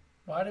Tune."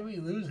 Why did we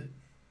lose it?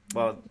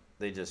 Well,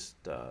 they just.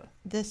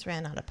 This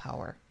ran out of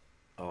power.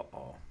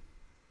 Oh.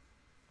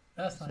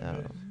 That's not So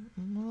good.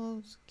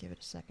 we'll just give it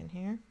a second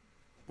here.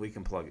 We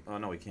can plug it. Oh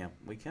no, we can't.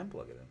 We can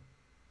plug it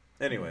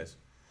in. Anyways,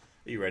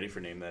 are you ready for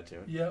Name That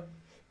Tune? Yep.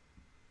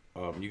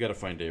 You got to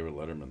find David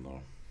Letterman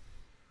though.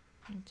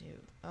 I do.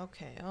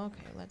 Okay.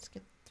 Let's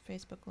get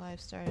Facebook Live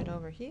started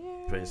over here.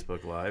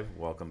 Facebook Live,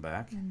 welcome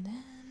back. And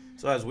then.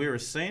 So as we were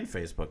saying,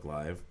 Facebook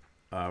Live,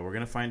 we're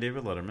gonna find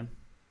David Letterman.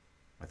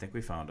 I think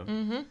we found him.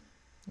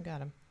 Mm-hmm.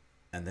 Got him.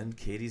 And then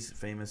Katie's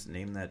famous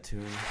 "Name That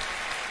Tune."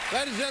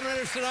 Ladies and gentlemen,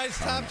 it's tonight's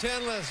top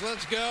 10 list.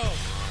 Let's go.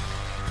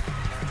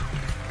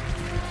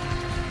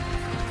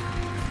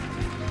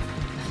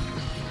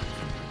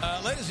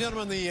 Ladies and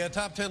gentlemen, the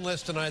top 10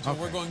 list tonight, so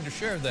we're going to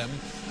share them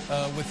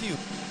with you.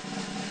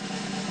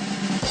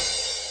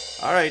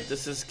 All right,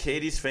 this is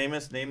Katie's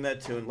famous "Name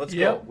That Tune." Let's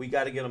Yep. go. We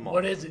got to get them all.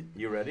 What is it?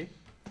 You ready?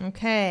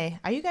 Okay.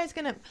 Are you guys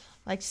gonna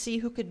see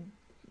who could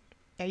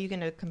Are you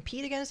going to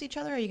compete against each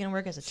other, or are you going to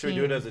work as a Should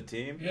team? we do it as a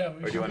team? Yeah, Or we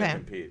do you should. want to Okay.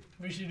 compete?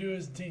 We should do it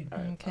as a team. All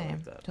right, I Okay.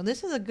 like that. So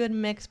this is a good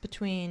mix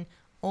between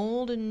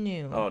old and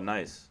new. Oh,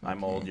 nice.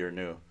 I'm Okay. old, you're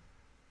new.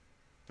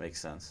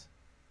 Makes sense.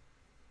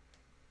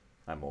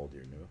 I'm old,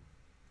 you're new.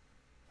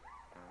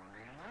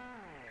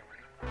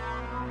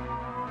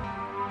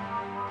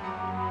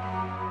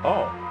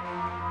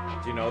 Oh.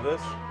 Do you know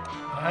this?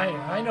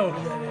 I know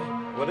who that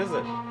is. What is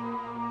it?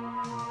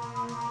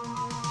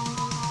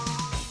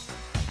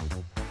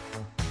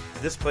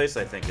 This place,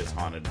 I think, is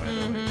haunted, by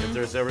the way. If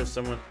there's ever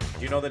someone...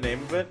 Do you know the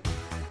name of it?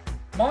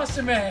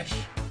 Monster Mash.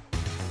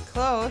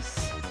 Close.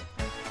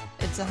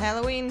 It's a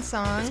Halloween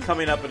song. It's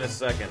coming up in a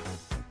second.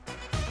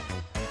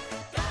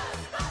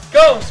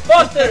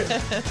 Ghostbusters.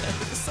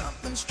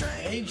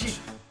 AG.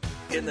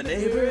 In the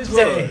Neighbor's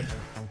neighborhood. Day.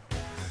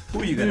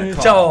 Who are you going to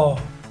call?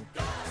 Tall.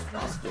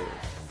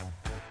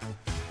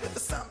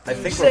 I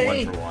think Say-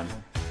 we're 1 for 1.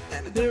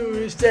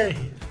 Neighbor's Day.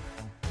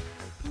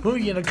 Who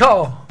you gonna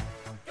call?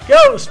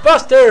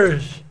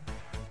 Ghostbusters.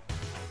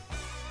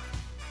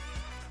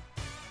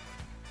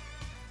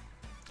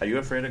 Are you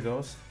afraid of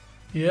ghosts?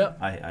 Yeah.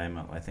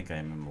 I think I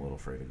am a little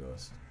afraid of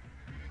ghosts.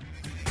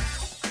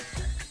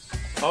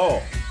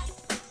 Oh,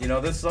 you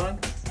know this song?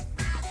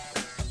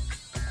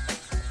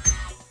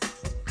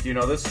 Do you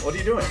know this? What are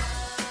you doing?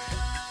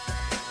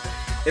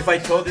 If I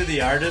told you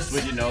the artist,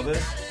 would you know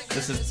this?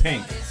 This is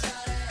Pink.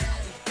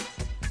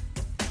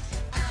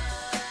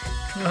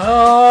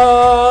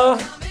 Oh.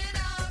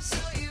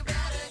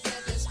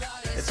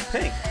 It's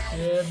Pink.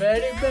 Yeah,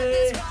 Betty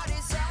Bay.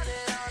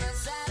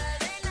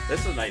 This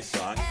is a nice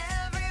song.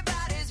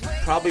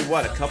 Probably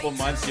what, a couple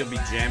months you'll be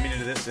jamming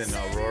into this in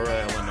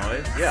Aurora,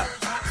 Illinois? Yeah.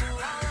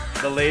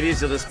 The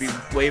ladies will just be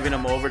waving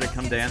them over to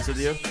come dance with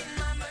you.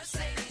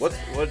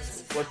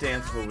 What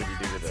dance move would you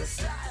do to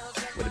this?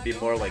 Would it be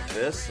more like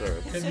this or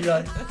It'd be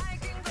like,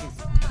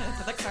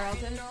 The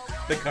Carlton.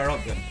 the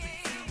Carlton?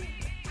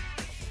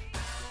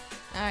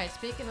 All right,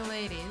 speaking of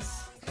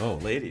ladies, Oh,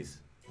 ladies.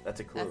 That's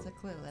a clue. that's a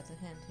clue. That's a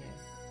hint here.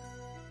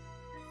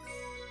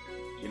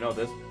 You know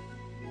this?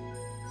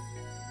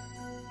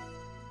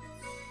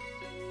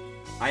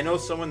 I know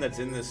someone that's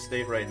in this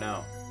state right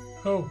now.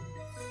 who?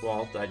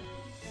 Walt, do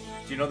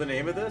you know the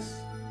name of this?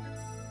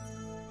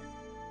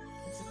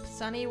 It's a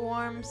sunny,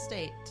 warm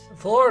state.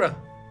 Florida.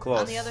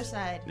 Close. On the other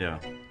side. Yeah.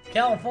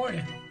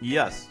 California.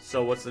 Yes.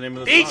 So what's the name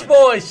of the Beach song?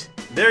 Boys.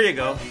 There you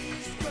go.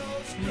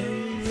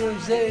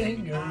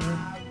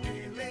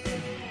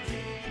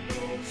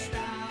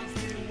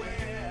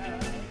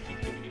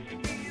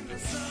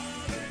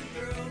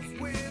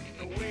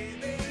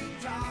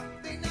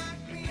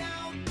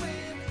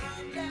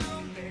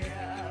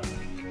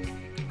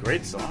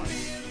 Great song.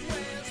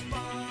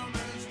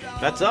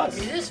 That's us.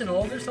 Is this an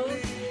older song?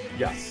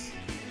 Yes.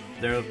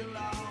 Their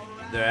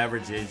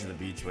average age of the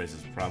Beach Boys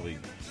is probably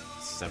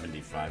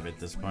 75 at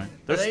this point.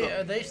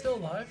 Are they still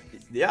alive?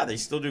 Yeah, they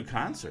still do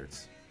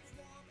concerts.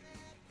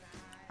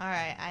 All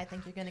right, I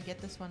think you're going to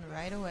get this one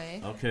right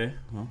away. Okay.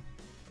 Well.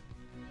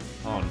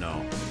 Oh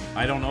no,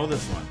 I don't know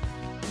this one.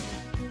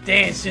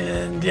 Dancing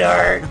in the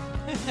dark.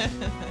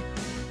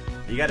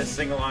 You got to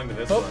sing along to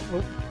this Oh,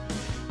 one.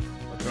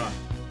 What's wrong?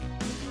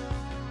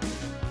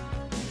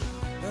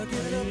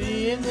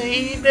 in the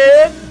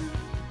evening.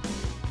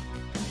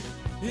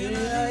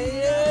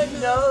 Yeah,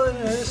 nothing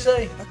to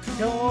say.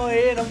 Go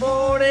in the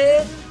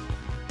morning.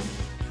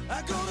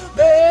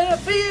 Man, I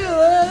feel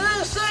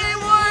the same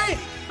way.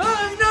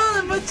 I'm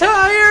nothing but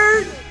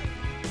tired.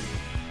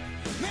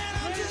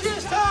 I'm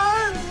just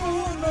tired of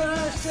moving, but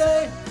I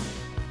say,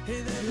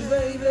 hey,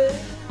 baby,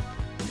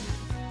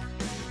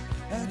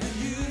 I could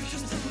use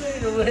just a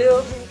little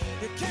help.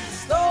 It can't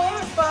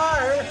start a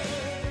fire.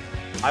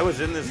 I was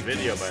in this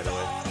video, by the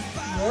way.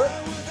 What?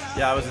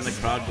 Yeah, I was in the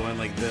crowd going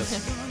like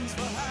this.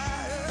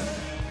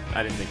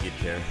 I didn't think you'd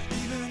care.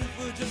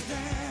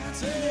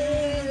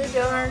 In the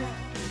dark.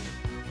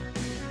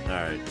 All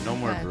right, no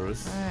more Okay,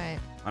 Bruce. All right.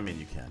 I mean,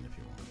 you can if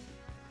you want.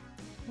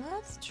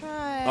 Let's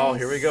try Oh,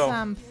 here we go.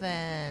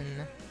 something.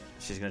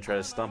 She's gonna try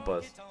to stump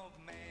us.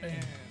 And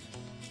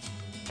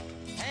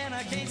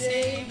I can't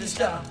seem to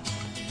stop.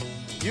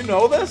 You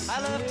know this? I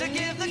love to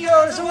give the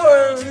girls a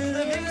word.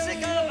 The music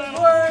of the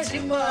word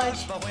too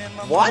much.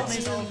 What?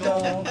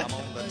 Gone.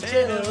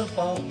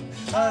 Telephone.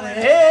 Honey,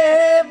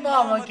 hey,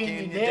 mama, can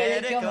you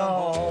daddy come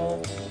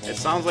home? It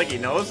sounds like he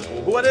knows.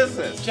 What is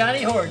this?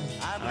 Johnny Horton.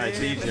 All right,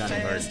 see you, Johnny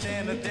Hart.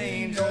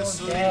 Goes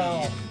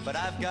down. But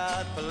I've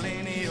got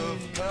plenty of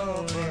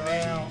cover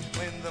Around.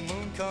 when the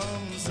moon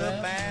comes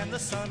up and the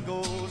sun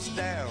goes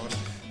down.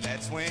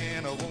 That's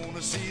when I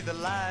wanna see the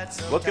lights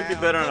of What could be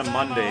town, better on a 'cause I'm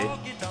Monday?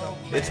 honky-tonk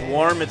It's man,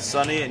 warm, it's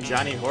sunny, and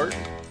Johnny Horton.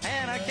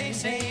 and I can't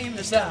seem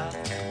to Stop.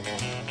 stop.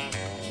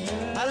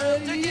 I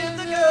love to give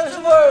the girls Girls a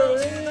a word, word.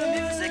 the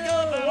music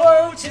of the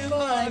Word road too too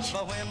much. much.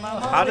 But when my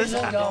How does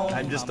Honey's gone.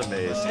 I'm just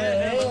amazed.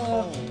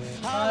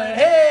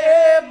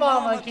 Hey,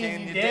 mama,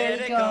 can you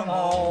daddy come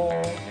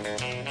home?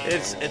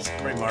 It's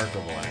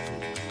remarkable,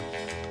 actually.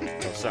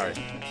 Oh, sorry.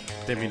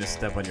 Didn't mean to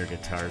step on your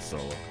guitar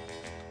solo.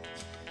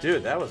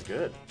 Dude, that was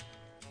good.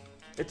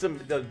 It's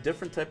the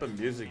different type of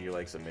music he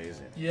likes.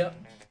 Amazing. Yep.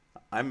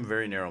 I'm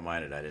very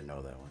narrow-minded. I didn't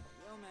know that one.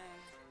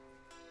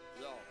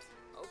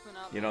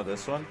 You know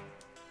this one?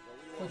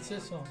 What's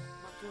this one?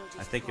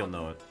 I think you'll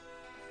know it.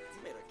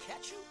 You made her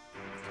catch you?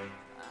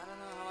 I don't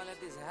know how I let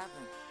this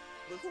happen.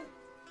 But who?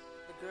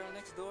 The girl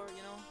next door,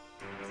 you know?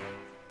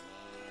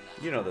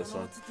 You know this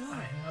one.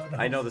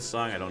 I know the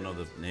song. I don't know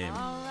the name.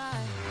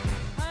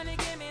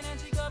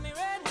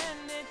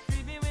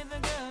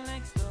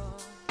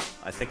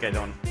 I think I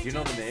don't. Do you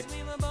know the name?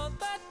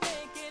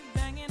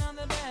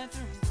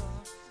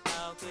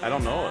 I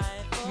don't know it.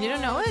 You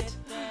don't know it?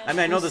 I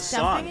mean, I know the Who's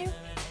stumping song. you?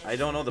 I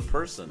don't know the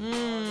person.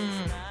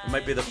 It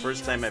might be the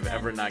first time I've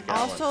ever not got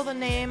Also one. the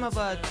name of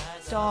a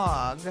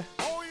dog.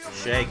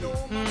 Shaggy.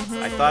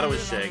 I thought it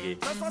was Shaggy.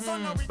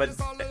 But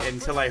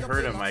until I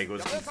heard him, I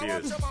was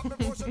confused.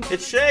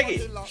 It's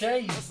Shaggy.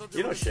 Shaggy.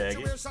 You know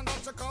Shaggy.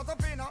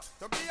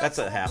 That's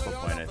a half a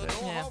point, I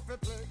think. Yeah.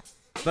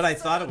 But I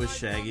thought it was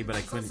Shaggy, but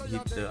I couldn't.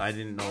 I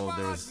didn't know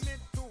there was.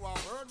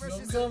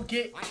 Go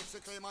get.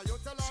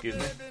 Excuse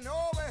me.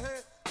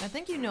 I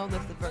think you know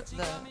this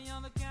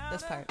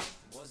this part.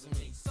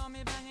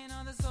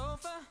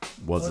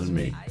 Wasn't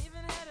me.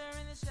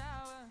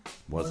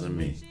 Wasn't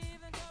me.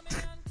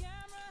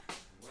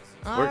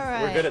 All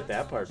right. We're good at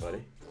that part,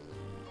 buddy.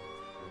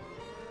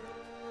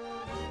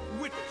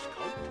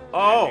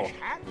 Oh,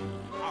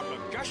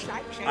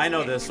 I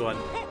know this one.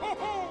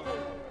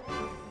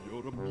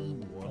 You're a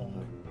mean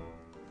one,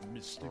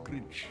 Mr.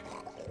 Grinch.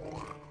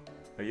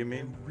 Are you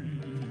mean?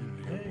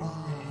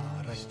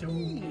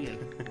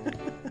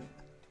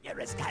 You're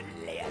as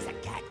cuddly as a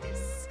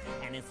cactus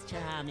and as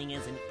charming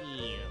as an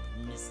eel,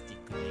 Mr.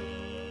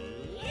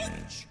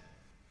 Grinch.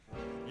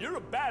 You're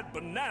a bad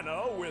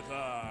banana with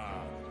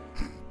a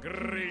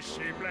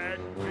greasy black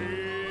peel.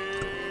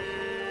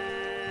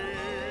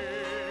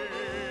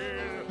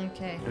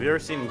 Okay. Have you ever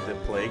seen the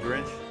play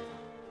Grinch?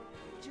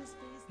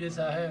 Yes,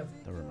 I have.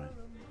 Never mind.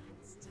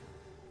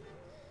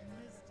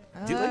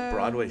 Do you like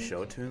Broadway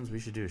show tunes? We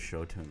should do a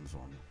show tunes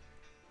one.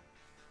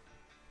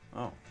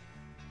 Oh.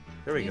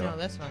 There we You go. know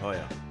this one. Oh,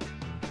 yeah.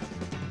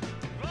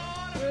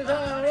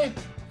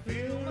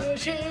 Feel the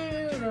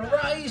shiver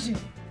rising.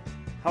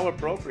 How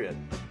appropriate.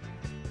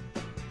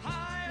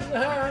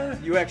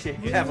 You actually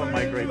have a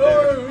mic right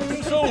there.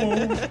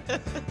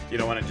 You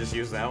don't want to just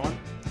use that one?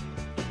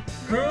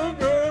 Go,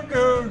 go,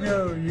 go,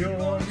 go. You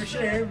want to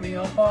set me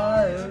on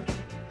fire.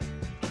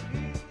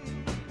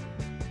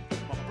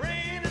 My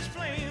brain is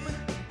flaming.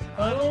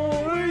 I don't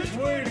know which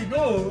way to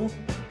go.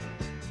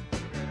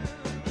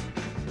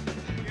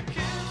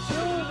 So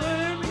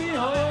leave me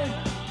behind.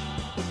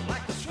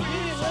 Like a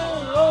sweet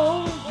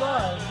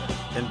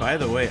And by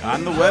the way,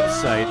 on the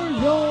website,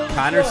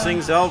 Connor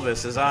Sings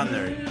Elvis is on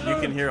there. You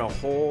can hear a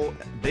whole,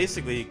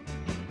 basically,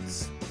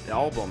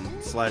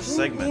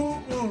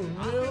 album/segment.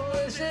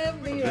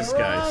 This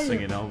guy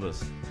singing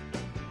Elvis.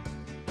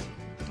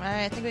 All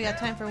right, I think we got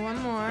time for one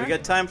more. We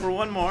got time for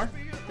one more.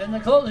 Then the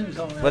closing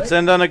song. Right? Let's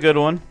end on a good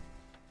one.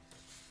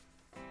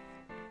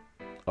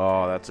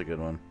 Oh, that's a good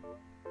one.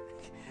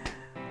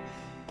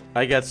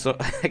 I got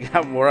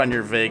more on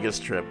your Vegas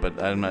trip,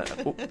 but I'm not.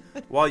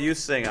 While you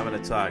sing, I'm going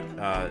to talk.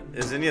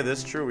 Is any of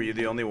this true? Were you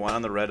the only one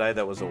on the red eye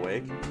that was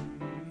awake?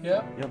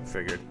 Yep. Yep,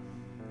 figured.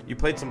 You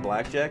played some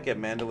blackjack at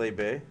Mandalay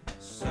Bay?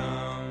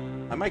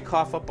 I might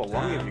cough up a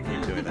lung if you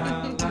keep doing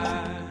that.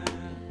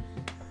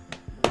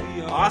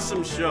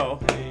 Awesome show.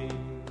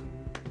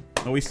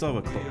 Oh, we still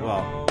have a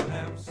well.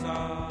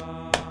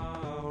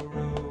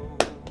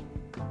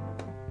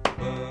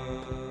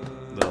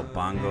 Little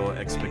bongo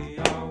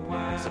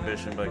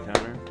exhibition by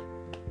Connor.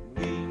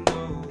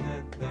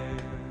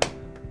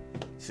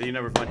 So you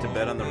never went to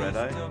bed on the red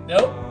eye?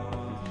 Nope.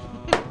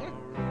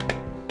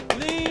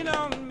 Lean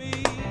on me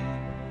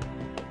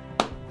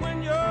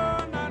when you're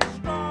not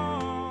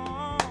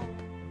strong,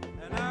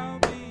 and I'll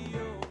be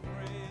your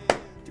friend.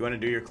 Do you want to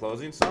do your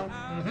closing song?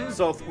 Mm-hmm.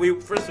 So we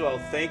first of all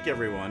thank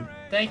everyone.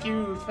 Thank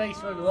you,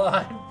 Facebook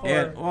Live. For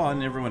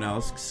And everyone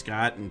else,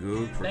 Scott and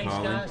Goog for thanks,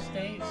 calling. Scott,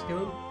 State,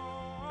 Scoop.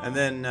 And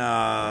then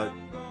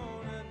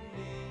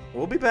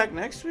we'll be back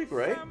next week,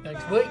 right?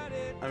 Next week.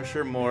 I'm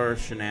sure more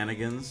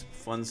shenanigans,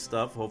 fun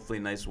stuff, hopefully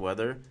nice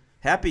weather.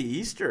 Happy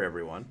Easter,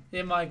 everyone.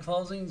 And my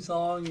closing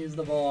song is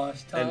The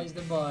Boss, Ties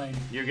the Bind.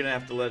 You're going to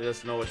have to let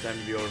us know what time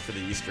to be over for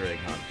the Easter egg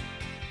hunt.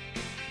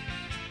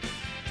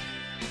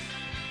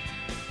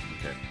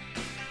 Okay.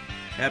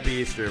 Happy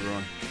Easter,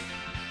 everyone.